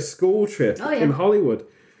actually have a school trip in Hollywood,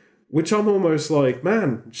 which I'm almost like,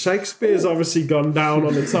 man, Shakespeare's obviously gone down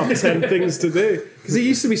on the top 10 things to do. Because it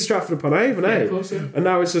used to be Stratford-upon-Avon, Of course, yeah. And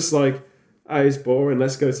now it's just like, it's boring,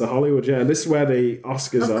 let's go to Hollywood, And this is where the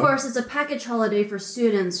Oscars are. Of course, it's a package holiday for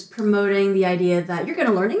students promoting the idea that you're going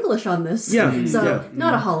to learn English on this.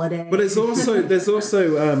 Not a holiday. But there's also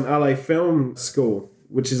LA Film School,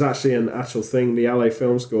 which is actually an actual thing. The LA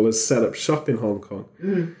Film School has set up shop in Hong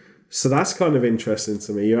Kong. So that's kind of interesting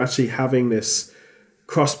to me. You're actually having this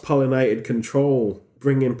cross-pollinated control,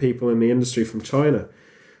 bringing people in the industry from China.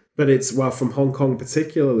 But it's, from Hong Kong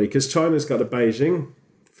particularly, because China's got a Beijing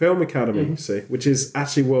Film Academy, you see, which is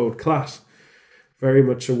actually world class, very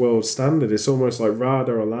much a world standard. It's almost like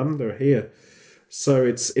RADA or LAMDA here. So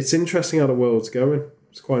it's interesting how the world's going.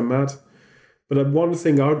 It's quite mad. But one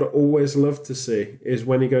thing I'd always love to see is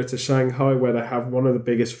when you go to Shanghai, where they have one of the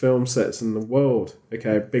biggest film sets in the world.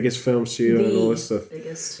 Okay, biggest film studio and all this stuff.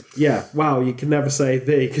 Biggest. Yeah, wow, you can never say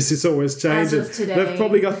the because it's always changing. As of today. They've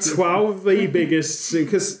probably got 12 the biggest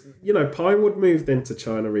because Pinewood moved into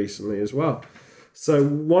China recently as well. So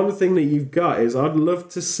one thing that you've got is I'd love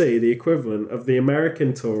to see the equivalent of the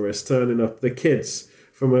American tourists turning up, the kids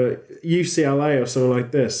from a UCLA or something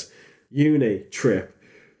like this, uni trip,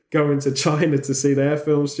 going to China to see their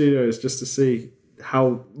film studios just to see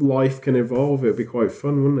how life can evolve. It would be quite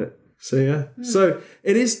fun, wouldn't it? So, So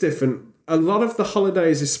it is different. A lot of the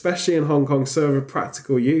holidays, especially in Hong Kong, serve a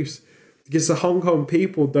practical use. Because the Hong Kong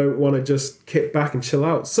people don't want to just kick back and chill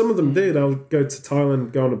out. Some of them do. They'll go to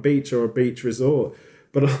Thailand, go on a beach or a beach resort.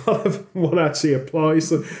 But a lot of them want to actually apply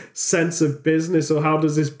some sense of business or how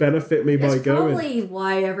does this benefit me by going. That's probably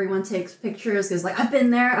why everyone takes pictures because I've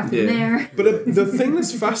been there, I've been there. But the thing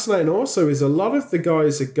that's fascinating also is a lot of the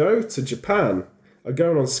guys that go to Japan are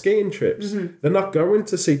going on skiing trips. They're not going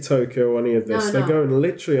to see Tokyo or any of this. They're going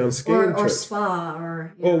literally on skiing trips. Or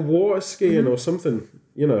spa or water skiing or something,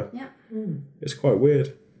 Yeah. It's quite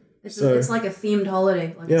weird. It's like a themed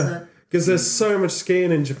holiday. Because there's so much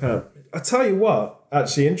skiing in Japan. I tell you what,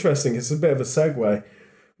 actually interesting, it's a bit of a segue.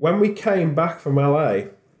 When we came back from LA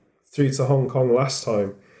through to Hong Kong last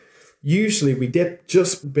time, usually we dip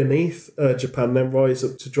just beneath Japan, then rise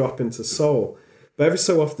up to drop into Seoul. But every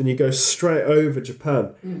so often you go straight over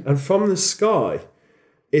Japan. And from the sky,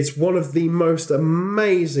 it's one of the most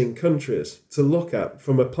amazing countries to look at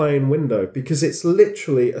from a plane window because it's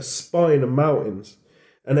literally a spine of mountains.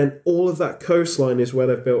 And then all of that coastline is where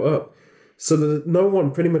they've built up. So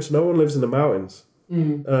that pretty much no one lives in the mountains.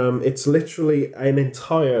 It's literally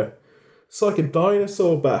it's like a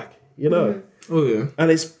dinosaur back, you know? Oh, yeah. And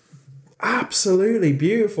it's absolutely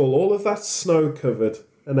beautiful. All of that snow covered,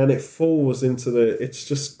 and then it falls into it's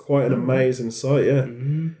just quite an amazing sight, yeah.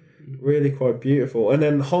 Really quite beautiful. And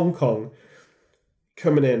then Hong Kong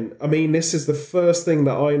coming in. I mean, this is the first thing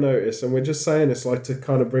that I noticed, and we're just saying this like to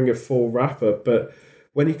kind of bring a full wrap up, but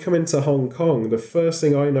when you come into Hong Kong, the first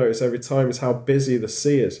thing I notice every time is how busy the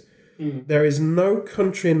sea is. There is no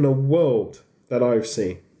country in the world that I've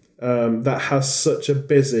seen that has such a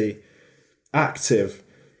busy, active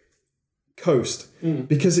coast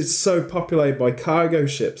because it's so populated by cargo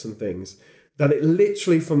ships and things that it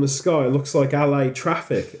literally from the sky looks like LA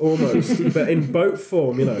traffic almost, but in boat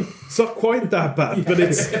form, you know. It's not quite that bad, but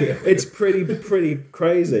it's pretty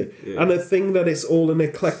crazy. Yeah. And the thing that it's all an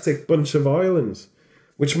eclectic bunch of islands,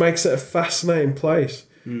 which makes it a fascinating place.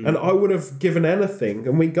 And I would have given anything,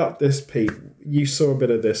 and we got this, Pete, you saw a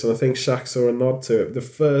bit of this, and I think Shaq saw a nod to it, the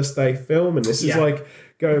first day filming. This is like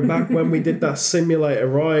going back when we did that simulator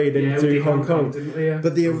ride into Hong Kong. Didn't we?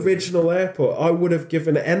 But the original airport, I would have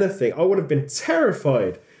given anything. I would have been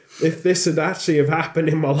terrified if this had actually have happened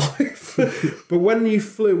in my life. But when you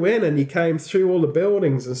flew in and you came through all the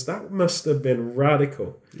buildings and stuff, that must have been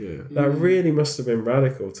radical. Yeah. That really must have been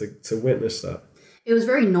radical to witness that. It was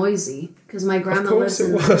very noisy because my grandma lives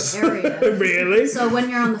in the area. Really? So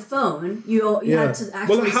when you're on the phone, you had to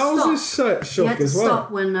actually the houses stop. You had to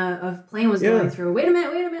stop when a plane was going through. Wait a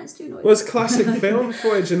minute, it's too noisy. Well, it's classic film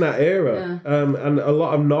footage in that era. And a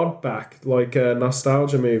lot of nod back, like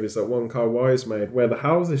nostalgia movies that Wong Kar-wai's made, where the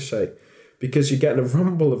houses shake because you're getting a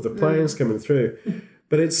rumble of the planes coming through.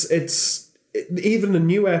 But it's even the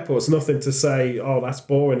new airport's nothing to say, oh, that's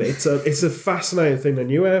boring. It's a fascinating thing, the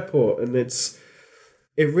new airport, and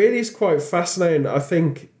it really is quite fascinating. I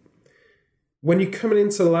think when you're coming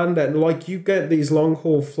into land and like you get these long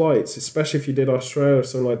haul flights, especially if you did Australia or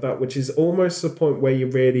something like that, which is almost the point where you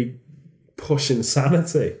really push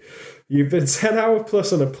insanity. You've been 10 hours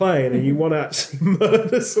plus on a plane and you want to actually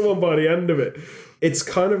murder someone by the end of it. It's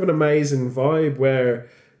kind of an amazing vibe where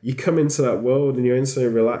you come into that world and you're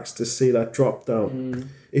instantly relaxed to see that drop down.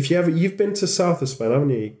 If you've been to south of Spain, haven't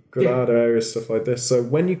you? Granada area, stuff like this. So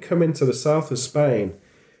when you come into the south of Spain,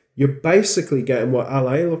 you're basically getting what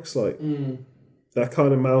LA looks like. That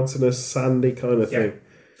kind of mountainous, sandy kind of thing.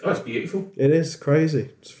 Oh, it's beautiful. It is crazy.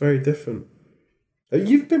 It's very different.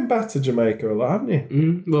 You've been back to Jamaica a lot, haven't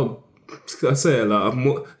you? Well, I say a lot.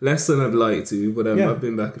 Less than I'd like to, but I've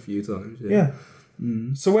been back a few times. Yeah.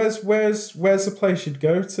 So where's the place you'd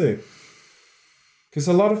go to? Because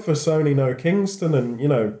a lot of us only know Kingston and, you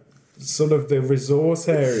know, sort of the resort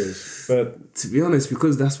areas. But to be honest,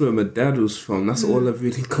 because that's where my dad was from, that's all I've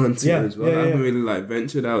really gone to as well. I haven't really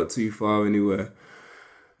ventured out too far anywhere.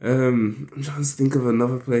 I'm trying to think of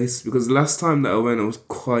another place because the last time that I went, I was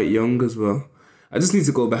quite young as well. I just need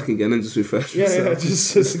to go back again and just refresh myself.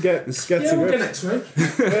 Just get to we'll get next week.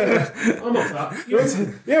 I'm up for that.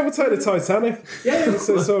 We'll take the Titanic.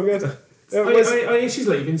 It's all good. She's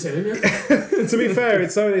leaving soon, To be fair,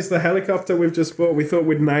 it's the helicopter we've just bought. We thought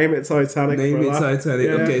we'd name it Titanic. Name it Titanic.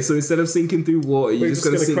 Yeah. Okay, so instead of sinking through water, you're just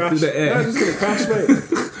going to sink through the air. No, just going to crash, mate.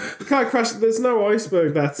 You can't crash. There's no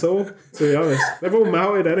iceberg, that's all, to be honest. They've all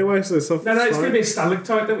melted anyway, so it's it's going to be a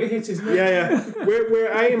stalactite that we hit, isn't it? Yeah.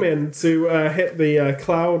 We're aiming to hit the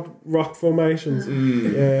cloud rock formations.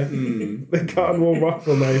 The cotton wool rock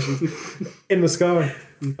formations in the sky.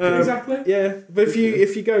 Exactly. Yeah, but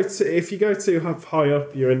if you go too high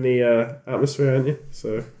up, you're in the atmosphere, aren't you?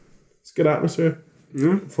 So it's good atmosphere,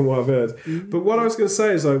 from what I've heard. But what I was going to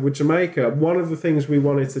say is, with Jamaica, one of the things we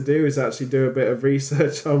wanted to do is actually do a bit of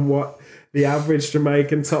research on what the average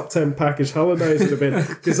Jamaican top 10 package holidays would have been,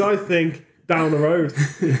 because I think down the road.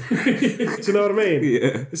 Do you know what I mean?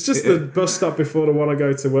 Yeah. It's just the bus stop before the one I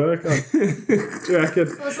go to work on. Do you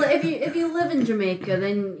reckon? Well, it's like if you live in Jamaica,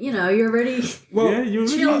 then you're already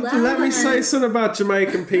chilled out. Let me say something about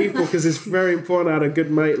Jamaican people, because it's very important. I had a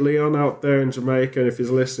good mate, Leon, out there in Jamaica, and if he's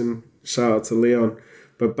listening, shout out to Leon.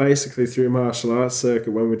 But basically through martial arts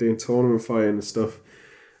circuit, when we're doing tournament fighting and stuff,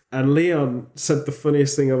 and Leon said the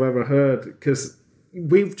funniest thing I've ever heard, because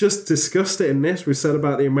we've just discussed it in this. We said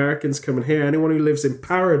about the Americans coming here. Anyone who lives in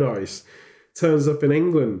paradise turns up in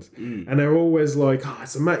England, and they're always like, "Oh,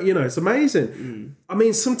 it's amazing." I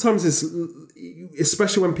mean, sometimes it's,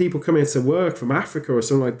 especially when people come here to work from Africa or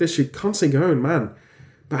something like this, you're constantly going, "Man,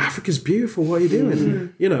 but Africa's beautiful. What are you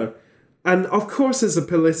doing?" You know, and of course, there's a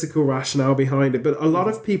political rationale behind it, but a lot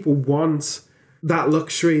of people want that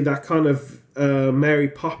luxury, that kind of Mary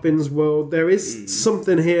Poppins world. There is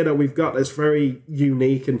something here that we've got that's very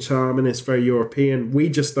unique and charming. It's very European. We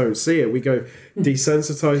just don't see it. We go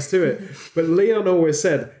desensitized to it. But Leon always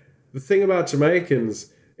said, the thing about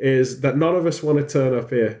Jamaicans is that none of us want to turn up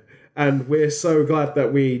here. And we're so glad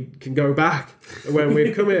that we can go back when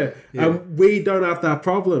we come here. And we don't have that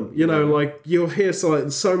problem. You know, like you'll hear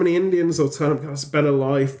so many Indians will turn up, it's a better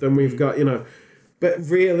life than we've got, you know. But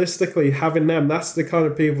realistically, having them, that's the kind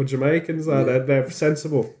of people Jamaicans are. They're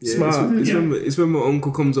sensible, smart. It's when my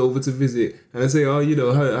uncle comes over to visit and I say, oh, you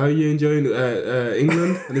know, how are you enjoying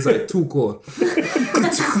England? And it's like, too cold.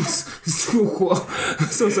 It's too cold.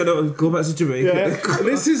 So I said, oh, go back to Jamaica. Yeah.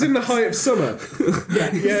 This is in the height of summer.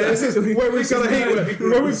 This is where we've got a heat wave.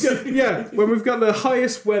 When we've got the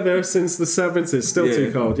highest weather since the 70s, still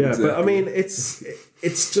too cold. Yeah, exactly. But I mean, it's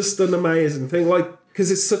just an amazing thing. Like, because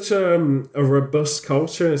it's such a robust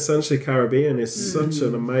culture, essentially Caribbean is such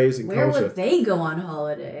an amazing culture. Where would they go on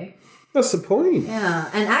holiday? That's the point. Yeah,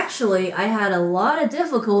 and actually, I had a lot of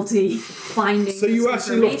difficulty finding. So you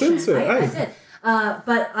actually looked into it? I did.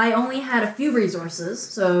 But I only had a few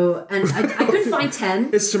resources, and I couldn't find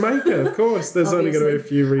 10. It's Jamaica, of course. There's only going to be a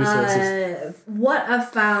few resources. What I've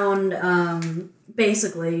found,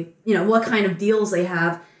 basically, you know, what kind of deals they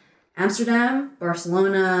have. Amsterdam,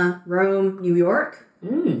 Barcelona, Rome, New York.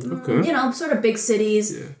 Okay. You know, sort of big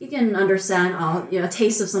cities. Yeah. You can understand, a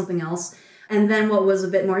taste of something else. And then what was a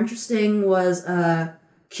bit more interesting was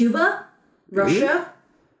Cuba, Russia,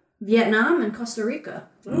 Vietnam, and Costa Rica.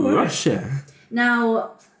 Oh, Russia.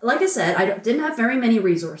 Now, like I said, I didn't have very many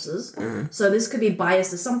resources, so this could be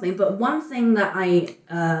biased to something. But one thing that I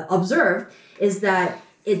observed is that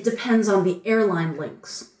it depends on the airline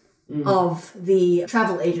links of the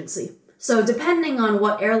travel agency. So depending on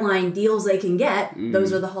what airline deals they can get,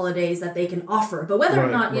 those are the holidays that they can offer. But whether or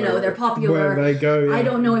not, they're popular, where they go, I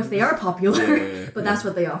don't know if they are popular, but that's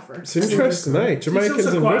what they offer. It's interesting, eh? Jamaicans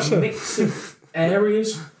and Russia. A mix of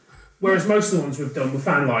areas, whereas most of the ones we've done, we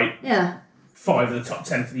found 5 of the top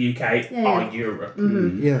 10 for the UK are Europe.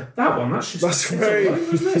 Yeah. That one, that's it's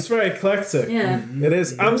very eclectic. Yeah. It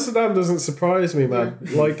is. Amsterdam doesn't surprise me, man.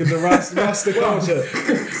 Like in the Rasta culture.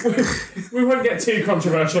 We won't get too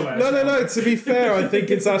controversial there. No. To be fair, I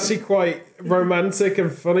think it's actually quite romantic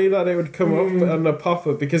and funny that it would come up and a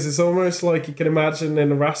pop-up, because it's almost like you can imagine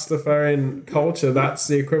in a Rastafarian culture, that's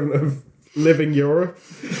the equivalent of living Europe.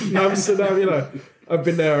 Amsterdam, I've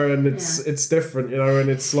been there and it's different, and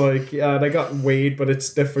it's like, they got weed, but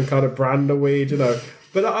it's different kind of brand of weed,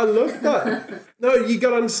 But I love that. No, you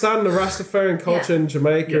got to understand the Rastafarian culture in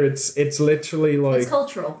Jamaica. Yeah. It's literally like... It's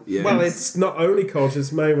cultural. Yeah. Well, it's not only culture,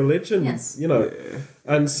 it's main religion, Yeah.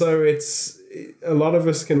 And so it's... A lot of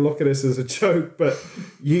us can look at this as a joke, but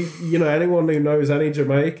anyone who knows any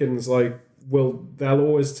Jamaicans, they'll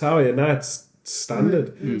always tell you, it's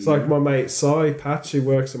standard. Mm-hmm. It's like my mate Sai Patch, who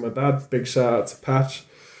works with my dad. Big shout out to Patch.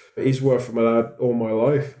 He's worked for my dad all my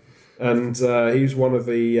life, and he's one of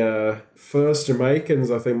the first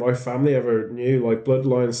Jamaicans I think my family ever knew, like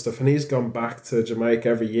bloodline stuff. And he's gone back to Jamaica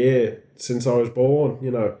every year since I was born,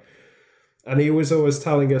 And he was always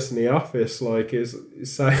telling us in the office,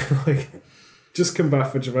 he's saying just come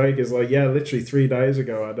back for Jamaica. It's literally 3 days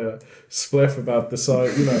ago I had a spliff about the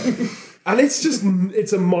site, And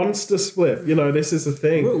it's a monster spliff, this is the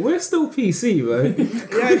thing. We're still PC, right?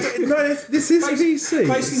 This is PC.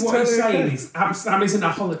 Basically what he's saying is Amsterdam isn't a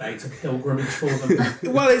holiday, it's a pilgrimage for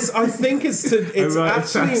them. Well, I think it's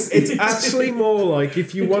actually more like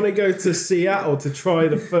if you want to go to Seattle to try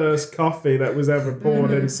the first coffee that was ever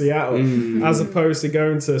poured in Seattle, as opposed to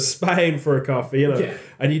going to Spain for a coffee,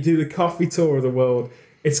 and you do the coffee tour of the world.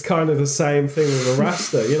 It's kind of the same thing with a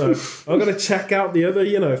Rasta, I'm going to check out the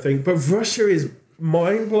other, thing. But Russia is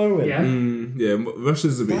mind-blowing. Yeah.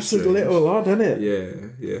 Russia's a bit That's strange. a little odd, isn't it?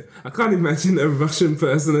 Yeah. I can't imagine a Russian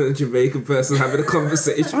person and a Jamaican person having a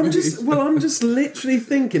conversation. I'm just literally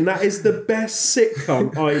thinking that is the best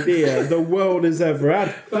sitcom idea the world has ever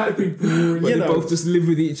had. That'd be boring. When they both just live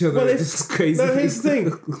with each other. It's crazy. No, here's the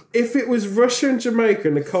thing. If it was Russia and Jamaica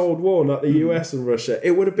in the Cold War, not the US and Russia,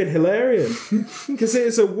 it would have been hilarious. Because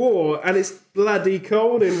it's a war and it's bloody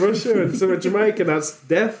cold in Russia, and to a Jamaican that's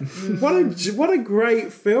death. What a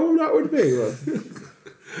great film that would be, man.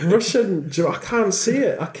 Russian, I can't see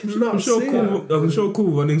it. I cannot see it. I'm sure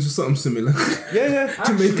Cool Runnings was something similar. Yeah.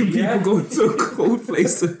 Jamaican people going to a cold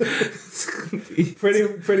place.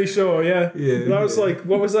 Pretty sure, yeah. That was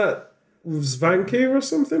what was that? was Vancouver or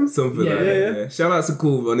something. Something like that. Yeah. Shout out to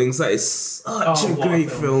Cool Runnings. That is such a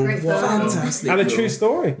great film. Great film. Fantastic. And a film. true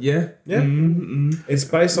story. Yeah. Yeah. It's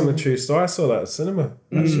based on a true story. I saw that at cinema,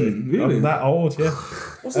 actually. Really? I'm that old, yeah.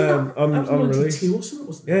 Wasn't that was unreleased. 92 or something,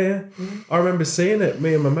 wasn't it? Yeah. I remember seeing it,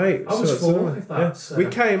 me and my mate. I was saw it at 4 cinema. if that's... We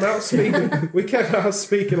came out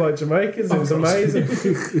speaking like Jamaicans. It was amazing.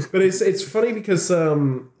 But it's funny because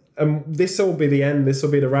this will be the end. This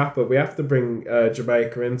will be the wrap up. We have to bring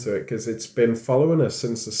Jamaica into it because it's been following us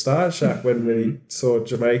since the start, Shaq, when we saw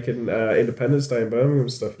Jamaican Independence Day in Birmingham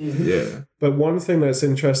and stuff. Yeah. But one thing that's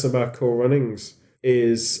interesting about Cool Runnings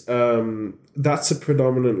is that's a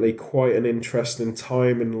predominantly quite an interesting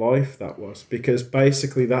time in life that was, because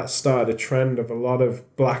basically that started a trend of a lot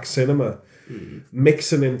of black cinema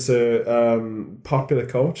mixing into popular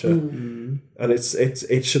culture, and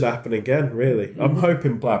it should happen again. Really, I'm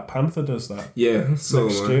hoping Black Panther does that. Yeah, so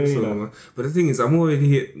Next man. year, So you know. man. But the thing is, I'm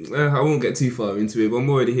already I won't get too far into it, but I'm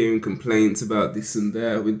already hearing complaints about this and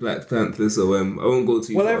that with Black Panther. So I won't go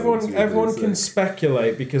too. Well, far everyone into it, can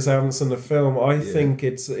speculate because I haven't seen the film. I think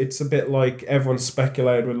it's a bit like everyone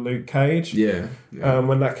speculated with Luke Cage. Yeah.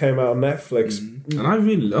 When that came out on Netflix. And I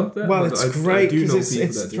really love that. Well, but it's I great do know because people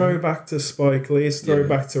it's that do. throwback to Spike Lee. It's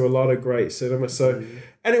throwback to a lot of great cinema. So,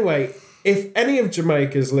 anyway, if any of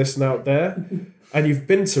Jamaica's listen out there and you've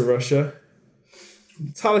been to Russia,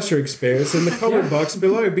 tell us your experience in the comment box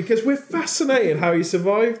below, because we're fascinated how you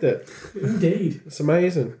survived it. Indeed. It's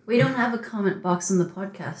amazing. We don't have a comment box in the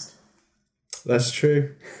podcast. That's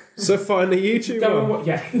true. So find the YouTube Go one.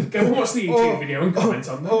 and watch the YouTube video and comment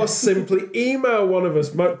on that. Or simply email one of us,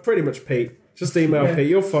 pretty much Pete. Just email Pete.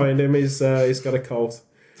 You'll find him. He's got a cult.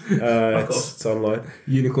 It's online.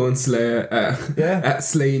 Unicorn Slayer at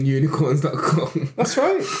slayingunicorns.com. That's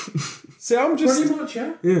right. See, I'm just... Pretty much,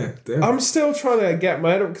 yeah. Yeah, damn. I'm still trying to get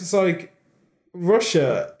my head up because, like,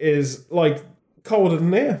 Russia is, like, colder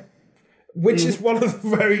than here. Which is one of the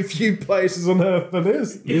very few places on earth that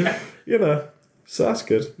is. Yeah. You know. So that's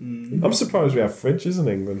good. I'm surprised we have fridges in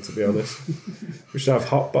England, to be honest. We should have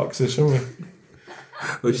hot boxes, shouldn't we?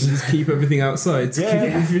 Or just keep everything outside to keep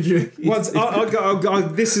it refrigerated.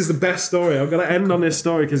 This is the best story. I'm going to end on this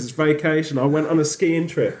story because it's vacation. I went on a skiing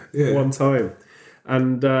trip one time.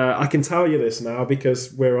 And I can tell you this now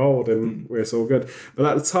because we're old and it's all good. But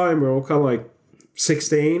at the time, we were all kind of like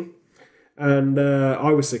 16. And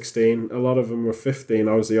I was 16. A lot of them were 15.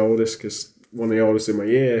 I was the oldest because one of the oldest in my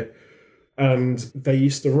year. And they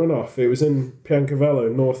used to run off. It was in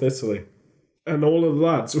Piancavello, North Italy. And all of the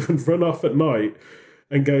lads would run off at night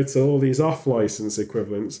and go to all these off-license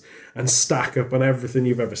equivalents and stack up on everything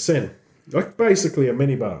you've ever seen. Like basically a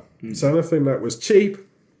minibar. So anything that was cheap,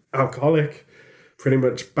 alcoholic, pretty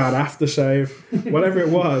much bad aftershave, whatever it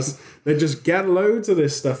was, they'd just get loads of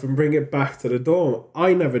this stuff and bring it back to the dorm.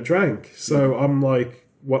 I never drank. So I'm like,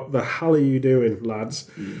 what the hell are you doing,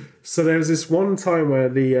 lads? So there was this one time where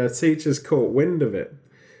the teachers caught wind of it.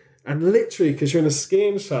 And literally, because you're in a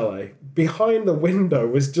skiing chalet, behind the window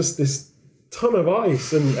was just this ton of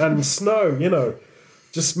ice and snow, you know,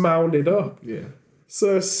 just mounded up. Yeah.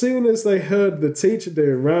 So as soon as they heard the teacher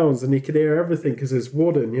doing rounds and you could hear everything because it's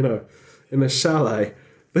wooden, you know, in a chalet,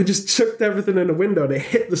 they just chucked everything in the window and it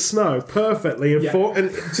hit the snow perfectly and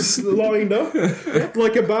and it just lined up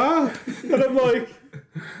like a bar. And I'm like,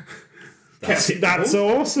 that's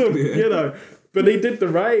awesome, you know. But he did the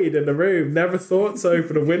raid in the room, never thought to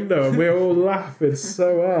open a window, and we were all laughing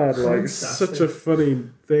so hard, like such a funny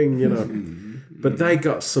thing, you know. But they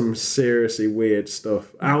got some seriously weird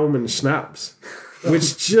stuff. Almond schnapps,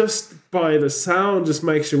 which just by the sound just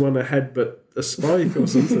makes you want to headbutt a spike or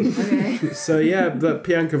something. Okay. So yeah, but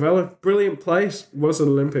Piancavello, brilliant place, was an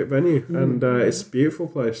Olympic venue, and it's a beautiful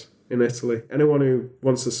place in Italy. Anyone who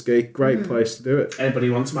wants to ski, great place to do it. Anybody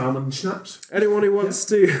want some almond schnapps? Anyone who wants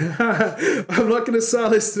to, I'm not going to sell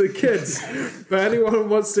this to the kids, but anyone who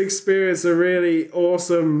wants to experience a really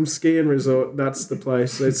awesome skiing resort, that's the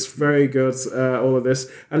place. It's very good, all of this.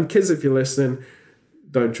 And kids, if you're listening,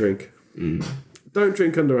 don't drink. Don't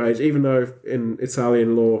drink underage, even though in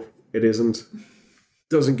Italian law it isn't.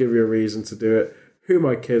 Doesn't give you a reason to do it. Who am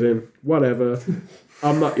I kidding? Whatever.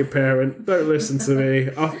 I'm not your parent. Don't listen to me.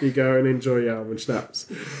 Off you go and enjoy your almond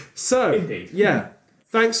schnapps. So, yeah.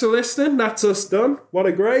 Thanks for listening. That's us done. What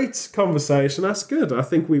a great conversation. That's good. I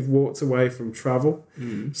think we've walked away from travel.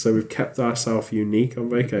 So we've kept ourselves unique on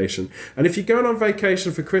vacation. And if you're going on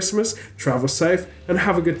vacation for Christmas, travel safe and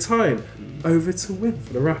have a good time. Over to Win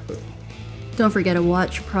for the wrap-up. Don't forget to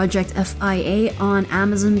watch Project FIA on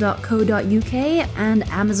Amazon.co.uk and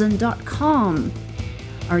Amazon.com.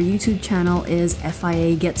 Our YouTube channel is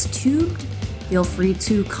FIA Gets Tubed. feel free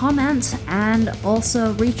to comment and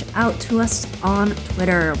also reach out to us on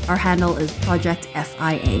Twitter. Our handle is Project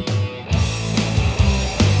FIA.